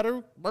have been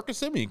better?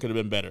 Marcus Semien could have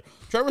been better.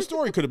 Trevor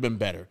Story could have been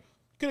better.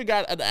 Could have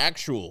got an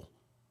actual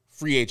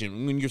free agent.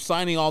 When you're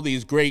signing all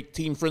these great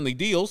team-friendly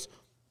deals,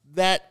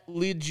 that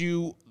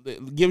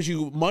gives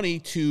you money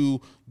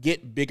to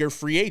get bigger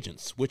free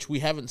agents, which we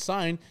haven't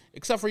signed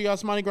except for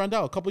Yasmani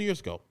Grandal a couple years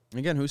ago.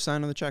 Again, who's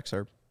signing the checks,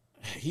 Herb?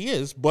 He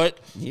is, but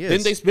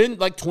then they spend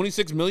like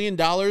 $26 million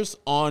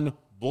on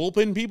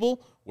bullpen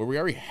people where we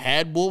already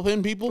had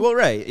bullpen people. Well,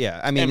 right,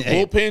 yeah. I mean, and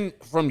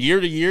bullpen from year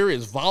to year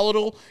is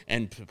volatile,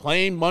 and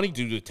paying money.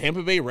 Do the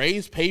Tampa Bay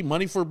Rays pay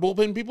money for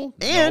bullpen people?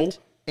 No.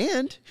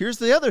 And here's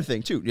the other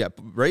thing, too. Yeah,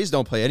 Rays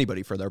don't pay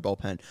anybody for their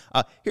bullpen.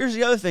 Here's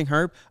the other thing,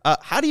 Herb.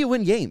 How do you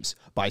win games?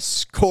 By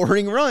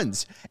scoring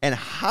runs. And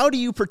how do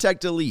you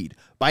protect a lead?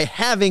 By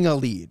having a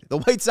lead. The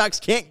White Sox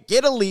can't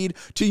get a lead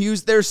to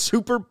use their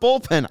super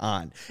bullpen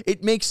on.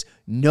 It makes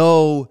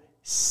no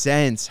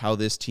sense how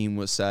this team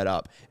was set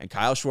up. And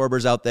Kyle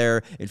Schwarber's out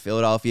there in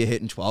Philadelphia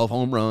hitting 12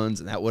 home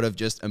runs, and that would have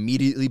just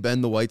immediately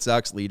been the White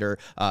Sox leader.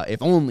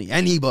 If only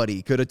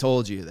anybody could have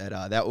told you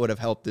that that would have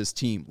helped this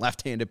team.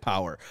 Left-handed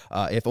power,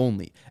 if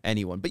only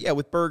anyone. But yeah,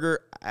 with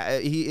Berger,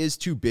 he is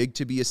too big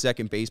to be a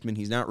second baseman.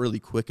 He's not really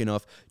quick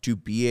enough to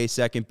be a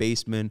second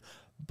baseman.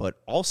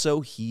 But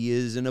also, he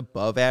is an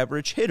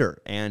above-average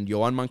hitter, and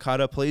Yoan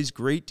Moncada plays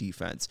great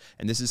defense.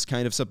 And this is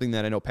kind of something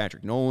that I know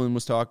Patrick Nolan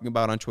was talking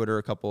about on Twitter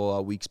a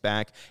couple weeks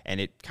back, and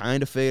it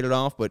kind of faded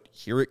off, but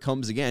here it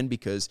comes again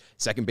because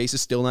second base is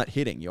still not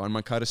hitting. Yoan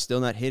Moncada is still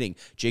not hitting.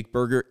 Jake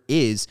Berger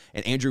is,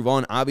 and Andrew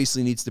Vaughn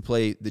obviously needs to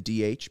play the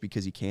DH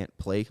because he can't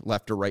play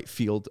left or right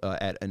field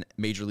at a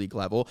major league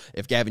level.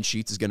 If Gavin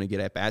Sheets is going to get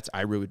at-bats,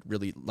 I would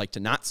really like to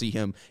not see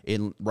him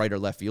in right or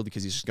left field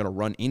because he's just going to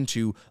run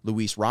into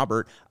Luis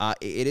Robert.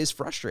 It is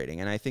frustrating,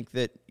 and I think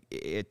that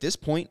at this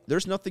point,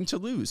 there's nothing to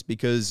lose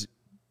because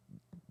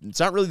it's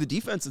not really the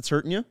defense that's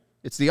hurting you.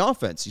 It's the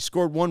offense. You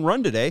scored 1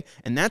 run today,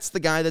 and that's the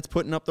guy that's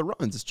putting up the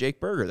runs. It's Jake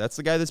Berger. That's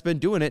the guy that's been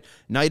doing it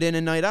night in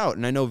and night out.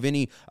 And I know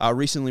Vinny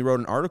recently wrote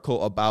an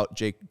article about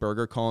Jake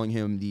Berger, calling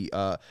him the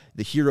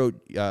hero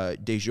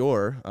du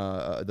jour,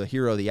 the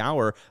hero of the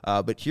hour.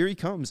 But here he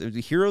comes. It was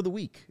the hero of the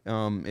week,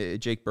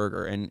 Jake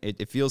Berger. And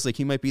it feels like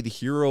he might be the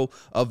hero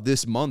of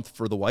this month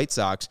for the White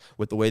Sox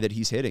with the way that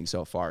he's hitting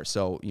so far.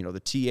 So, you know,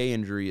 the TA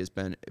injury has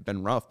been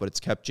rough, but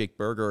it's kept Jake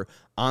Berger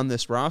on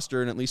this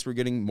roster, and at least we're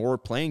getting more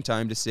playing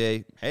time to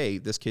say, hey,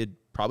 this kid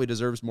probably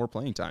deserves more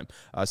playing time.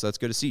 So that's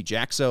good to see.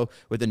 Jaxo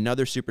with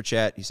another super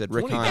chat. He said,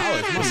 Rick Hahn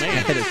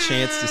had a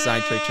chance to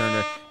sign Trey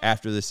Turner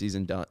after the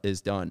season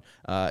is done.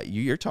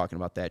 You're talking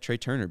about that, Trey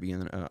Turner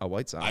being a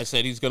White Sox. I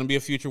said he's going to be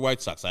a future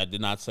White Sox. I did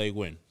not say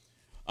when.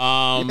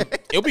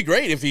 It'll be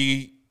great if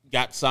he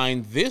got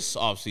signed this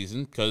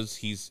offseason because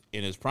he's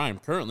in his prime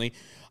currently.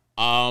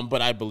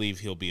 But I believe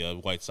he'll be a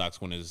White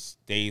Sox when his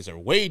days are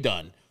way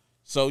done.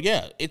 So,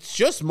 yeah, it's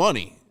just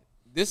money.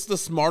 This is the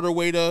smarter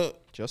way to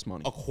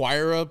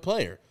acquire a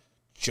player.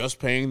 Just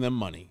paying them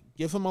money.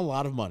 Give him a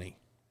lot of money.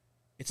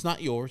 It's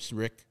not yours,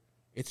 Rick.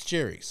 It's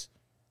Jerry's.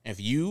 If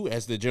you,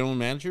 as the general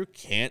manager,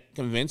 can't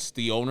convince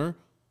the owner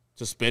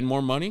to spend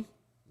more money,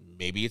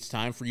 maybe it's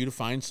time for you to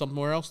find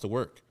somewhere else to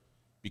work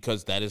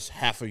because that is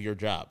half of your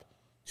job,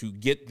 to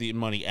get the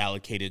money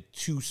allocated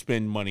to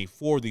spend money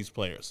for these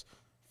players.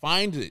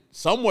 Find it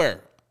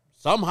somewhere,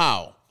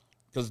 somehow,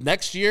 because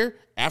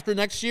after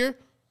next year,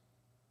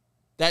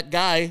 that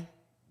guy,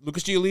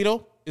 Lucas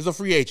Giolito, is a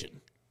free agent.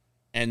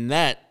 And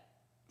that,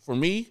 for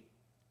me,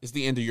 is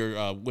the end of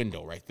your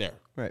window right there.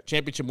 Right.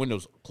 Championship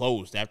window's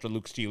closed after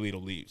Lucas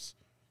Giolito leaves.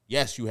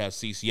 Yes, you have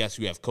Cease. Yes,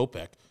 you have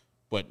Kopech.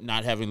 But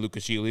not having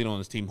Lucas Giolito on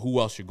this team, who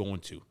else you're going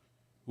to?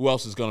 Who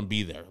else is going to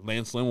be there?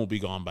 Lance Lynn will be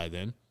gone by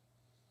then.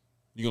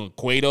 You're going to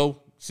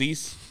Cueto,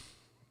 Cease,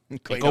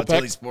 Cueto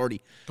till he's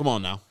 40. Come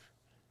on now.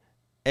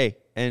 Hey,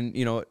 and,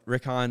 you know,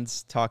 Rick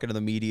Hahn's talking to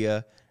the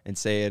media and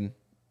saying,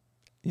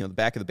 you know, the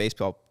back of the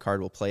baseball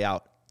card will play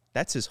out.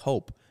 That's his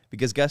hope.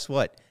 Because guess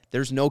what?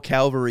 There's no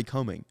cavalry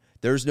coming.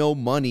 There's no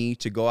money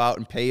to go out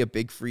and pay a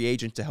big free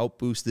agent to help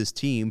boost this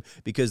team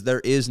because there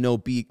is no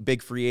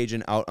big free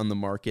agent out on the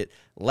market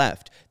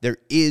left. There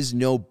is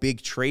no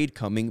big trade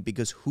coming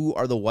because who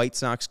are the White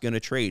Sox going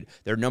to trade?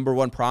 Their number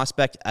one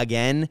prospect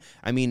again?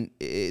 I mean,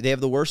 they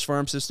have the worst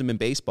farm system in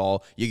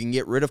baseball. You can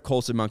get rid of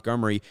Colson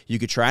Montgomery. You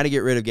could try to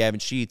get rid of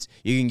Gavin Sheets.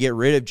 You can get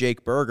rid of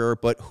Jake Berger,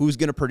 but who's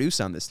going to produce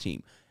on this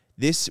team?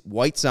 This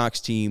White Sox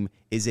team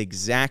is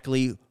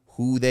exactly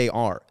who they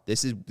are.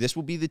 This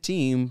will be the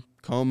team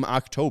come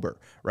October,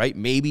 right?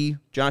 Maybe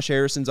Josh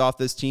Harrison's off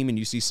this team and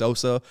you see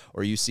Sosa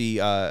or you see,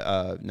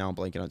 now I'm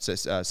blanking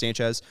on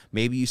Sanchez.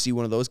 Maybe you see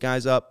one of those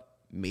guys up.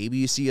 Maybe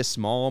you see a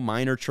small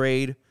minor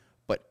trade,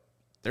 but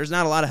there's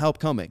not a lot of help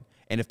coming.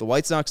 And if the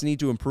White Sox need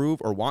to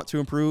improve or want to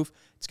improve,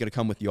 it's going to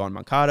come with Yohan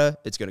Moncada.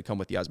 It's going to come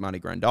with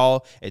Yasmani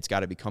Grandal. It's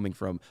got to be coming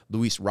from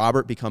Luis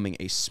Robert becoming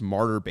a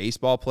smarter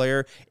baseball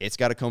player. It's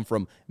got to come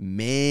from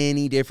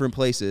many different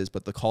places,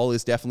 but the call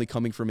is definitely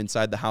coming from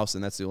inside the house,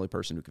 and that's the only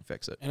person who can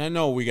fix it. And I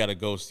know we got to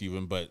go,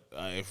 Steven, but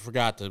I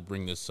forgot to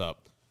bring this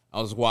up. I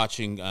was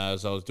watching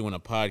as I was doing a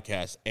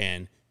podcast,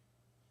 and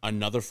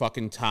another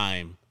fucking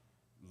time,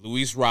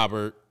 Luis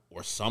Robert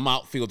or some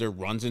outfielder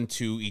runs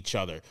into each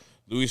other.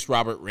 Luis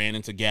Robert ran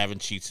into Gavin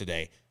Sheets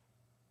today.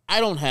 I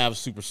don't have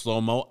super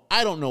slow-mo.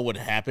 I don't know what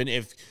happened.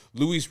 If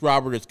Luis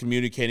Robert is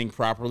communicating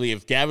properly,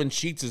 if Gavin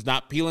Sheets is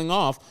not peeling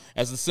off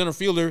as the center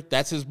fielder,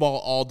 that's his ball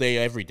all day,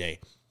 every day.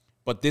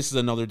 But this is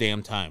another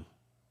damn time.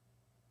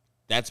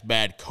 That's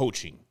bad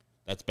coaching.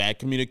 That's bad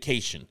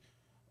communication.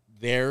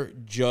 They're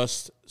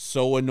just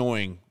so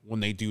annoying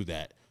when they do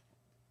that.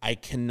 I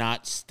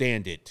cannot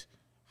stand it.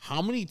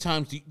 How many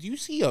times do you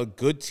see a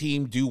good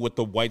team do what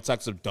the White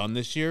Sox have done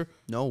this year?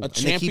 No, a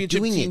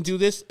championship team do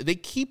this. They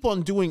keep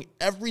on doing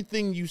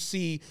everything you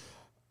see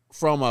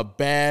from a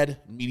bad,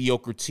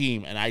 mediocre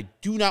team, and I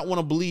do not want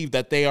to believe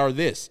that they are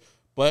this.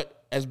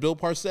 But as Bill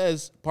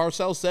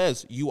Parcells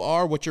says, you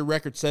are what your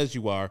record says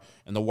you are,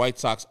 and the White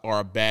Sox are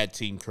a bad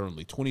team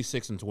currently,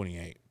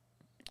 26-28.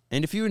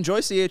 And if you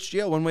enjoy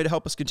CHGO, one way to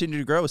help us continue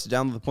to grow is to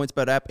download the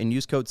PointsBet app and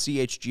use code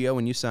CHGO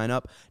when you sign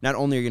up. Not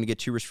only are you going to get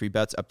 2 risk-free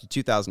bets up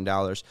to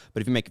 $2,000, but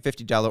if you make a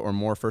 $50 or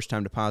more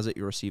first-time deposit,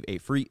 you'll receive a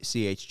free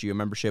CHGO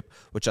membership,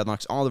 which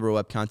unlocks all the real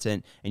web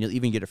content, and you'll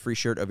even get a free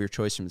shirt of your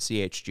choice from the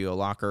CHGO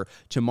locker.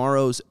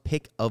 Tomorrow's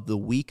pick of the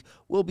week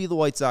will be the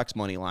White Sox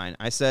money line.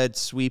 I said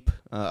sweep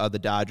of the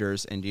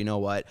Dodgers, and you know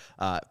what?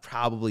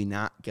 Probably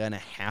not going to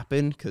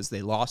happen because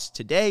they lost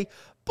today,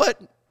 but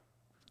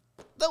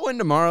they'll win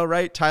tomorrow,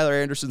 right? Tyler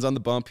Anderson's on the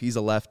bump. He's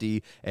a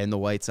lefty, and the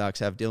White Sox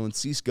have Dylan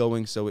Cease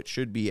going, so it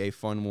should be a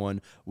fun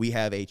one. We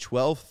have a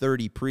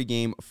 12:30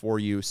 pregame for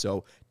you,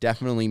 so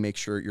definitely make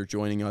sure you're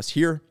joining us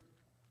here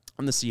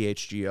on the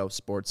CHGO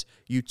Sports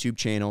YouTube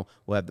channel.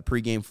 We'll have the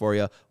pregame for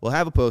you. We'll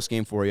have a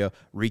postgame for you,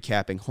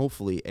 recapping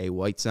hopefully a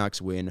White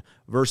Sox win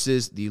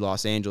versus the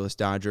Los Angeles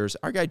Dodgers.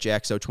 Our guy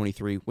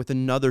Jaxo23 with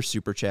another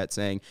super chat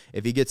saying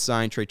if he gets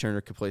signed, Trey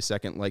Turner could play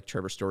second like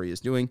Trevor Story is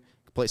doing.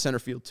 He could play center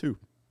field too.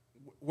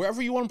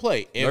 Wherever you want to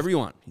play. Wherever you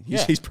want.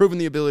 He's proven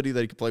the ability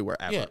that he can play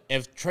wherever. Yeah,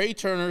 if Trey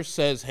Turner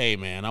says, hey,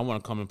 man, I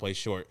want to come and play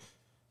short.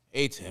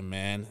 Hey, Tim,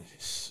 man,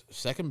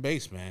 second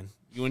base, man.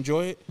 You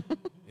enjoy it?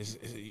 Is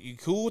you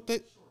cool with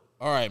it?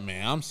 All right,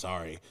 man, I'm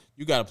sorry.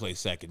 You got to play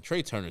second.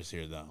 Trey Turner's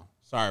here, though.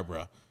 Sorry,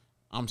 bro.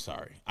 I'm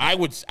sorry. I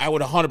would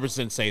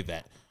 100% say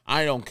that.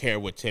 I don't care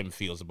what Tim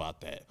feels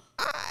about that.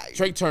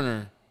 Trey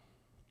Turner,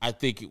 I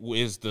think,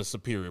 is the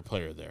superior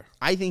player there.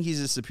 I think he's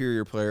a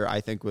superior player.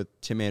 I think what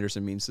Tim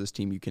Anderson means to this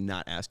team, you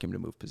cannot ask him to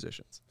move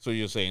positions. So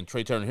you're saying,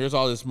 Trey Turner, here's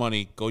all this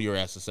money, go your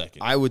ass a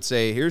second. I would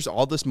say, here's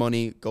all this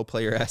money, go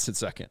play your ass at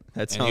second.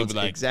 That sounds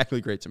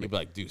exactly great to me. He'd be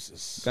like,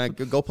 deuces.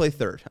 Go play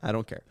third. I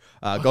don't care.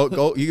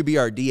 Go. You could be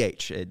our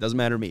DH. It doesn't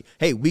matter to me.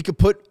 Hey, we could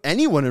put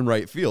anyone in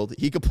right field.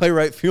 He could play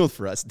right field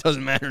for us. It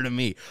doesn't matter to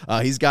me.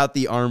 He's got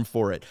the arm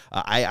for it.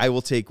 I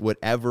will take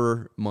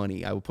whatever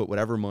money. I will put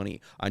whatever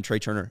money on Trey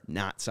Turner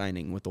not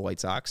signing with the White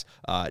Sox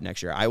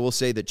next year. I will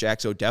say that Jaxo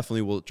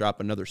definitely will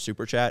drop another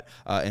super chat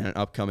in an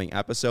upcoming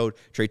episode.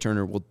 Trey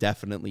Turner will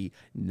definitely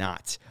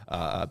not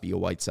be a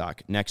White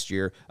Sox next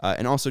year.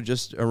 And also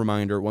just a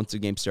reminder, once the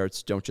game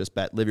starts, don't just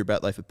bet. Live your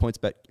bet life with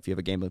PointsBet. If you have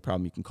a gambling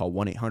problem, you can call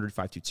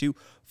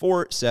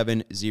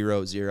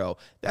 1-800-522-4700.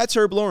 That's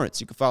Herb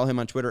Lawrence. You can follow him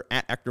on Twitter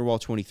at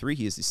Ecknerwall23.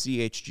 He is the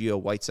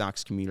CHGO White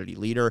Sox community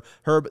leader.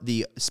 Herb,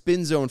 the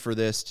spin zone for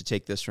this, to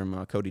take this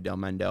from Cody Del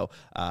Mendo,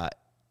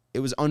 it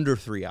was under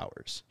 3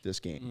 hours, this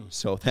game.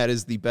 So that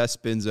is the best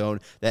spin zone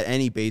that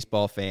any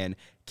baseball fan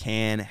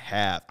can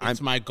have. It's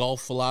my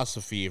golf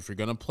philosophy. If you're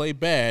going to play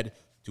bad,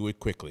 do it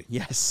quickly.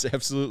 Yes,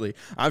 absolutely.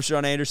 I'm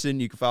Sean Anderson.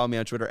 You can follow me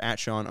on Twitter at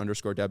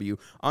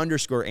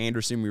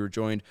Sean_W_Anderson. We were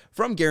joined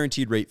from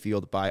Guaranteed Rate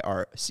Field by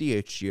our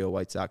CHGO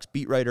White Sox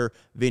beat writer,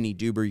 Vinny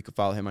Duber. You can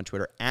follow him on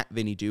Twitter at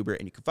Vinny Duber,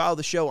 and you can follow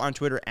the show on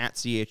Twitter at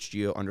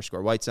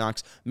CHGO_White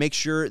Sox. Make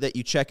sure that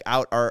you check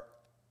out our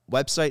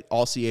website,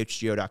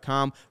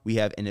 allchgo.com. We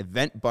have an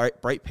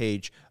Eventbrite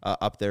page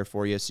up there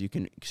for you, so you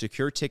can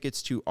secure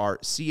tickets to our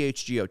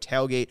CHGO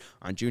tailgate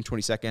on June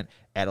 22nd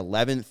at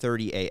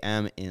 11:30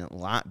 a.m. in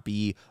Lot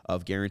B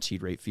of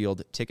Guaranteed Rate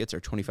Field. Tickets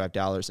are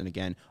 $25, and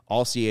again,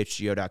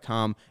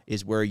 allchgo.com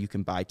is where you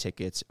can buy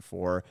tickets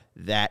for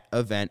that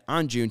event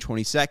on June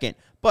 22nd.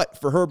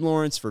 But for Herb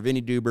Lawrence, for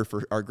Vinny Duber,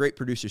 for our great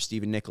producer,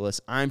 Stephen Nicholas,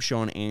 I'm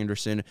Sean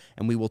Anderson,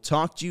 and we will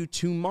talk to you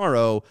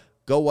tomorrow.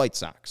 Go White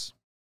Sox.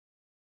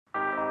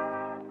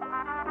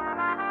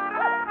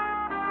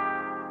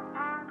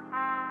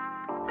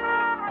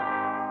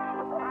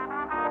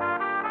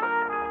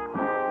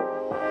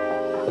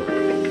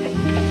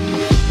 Thank you.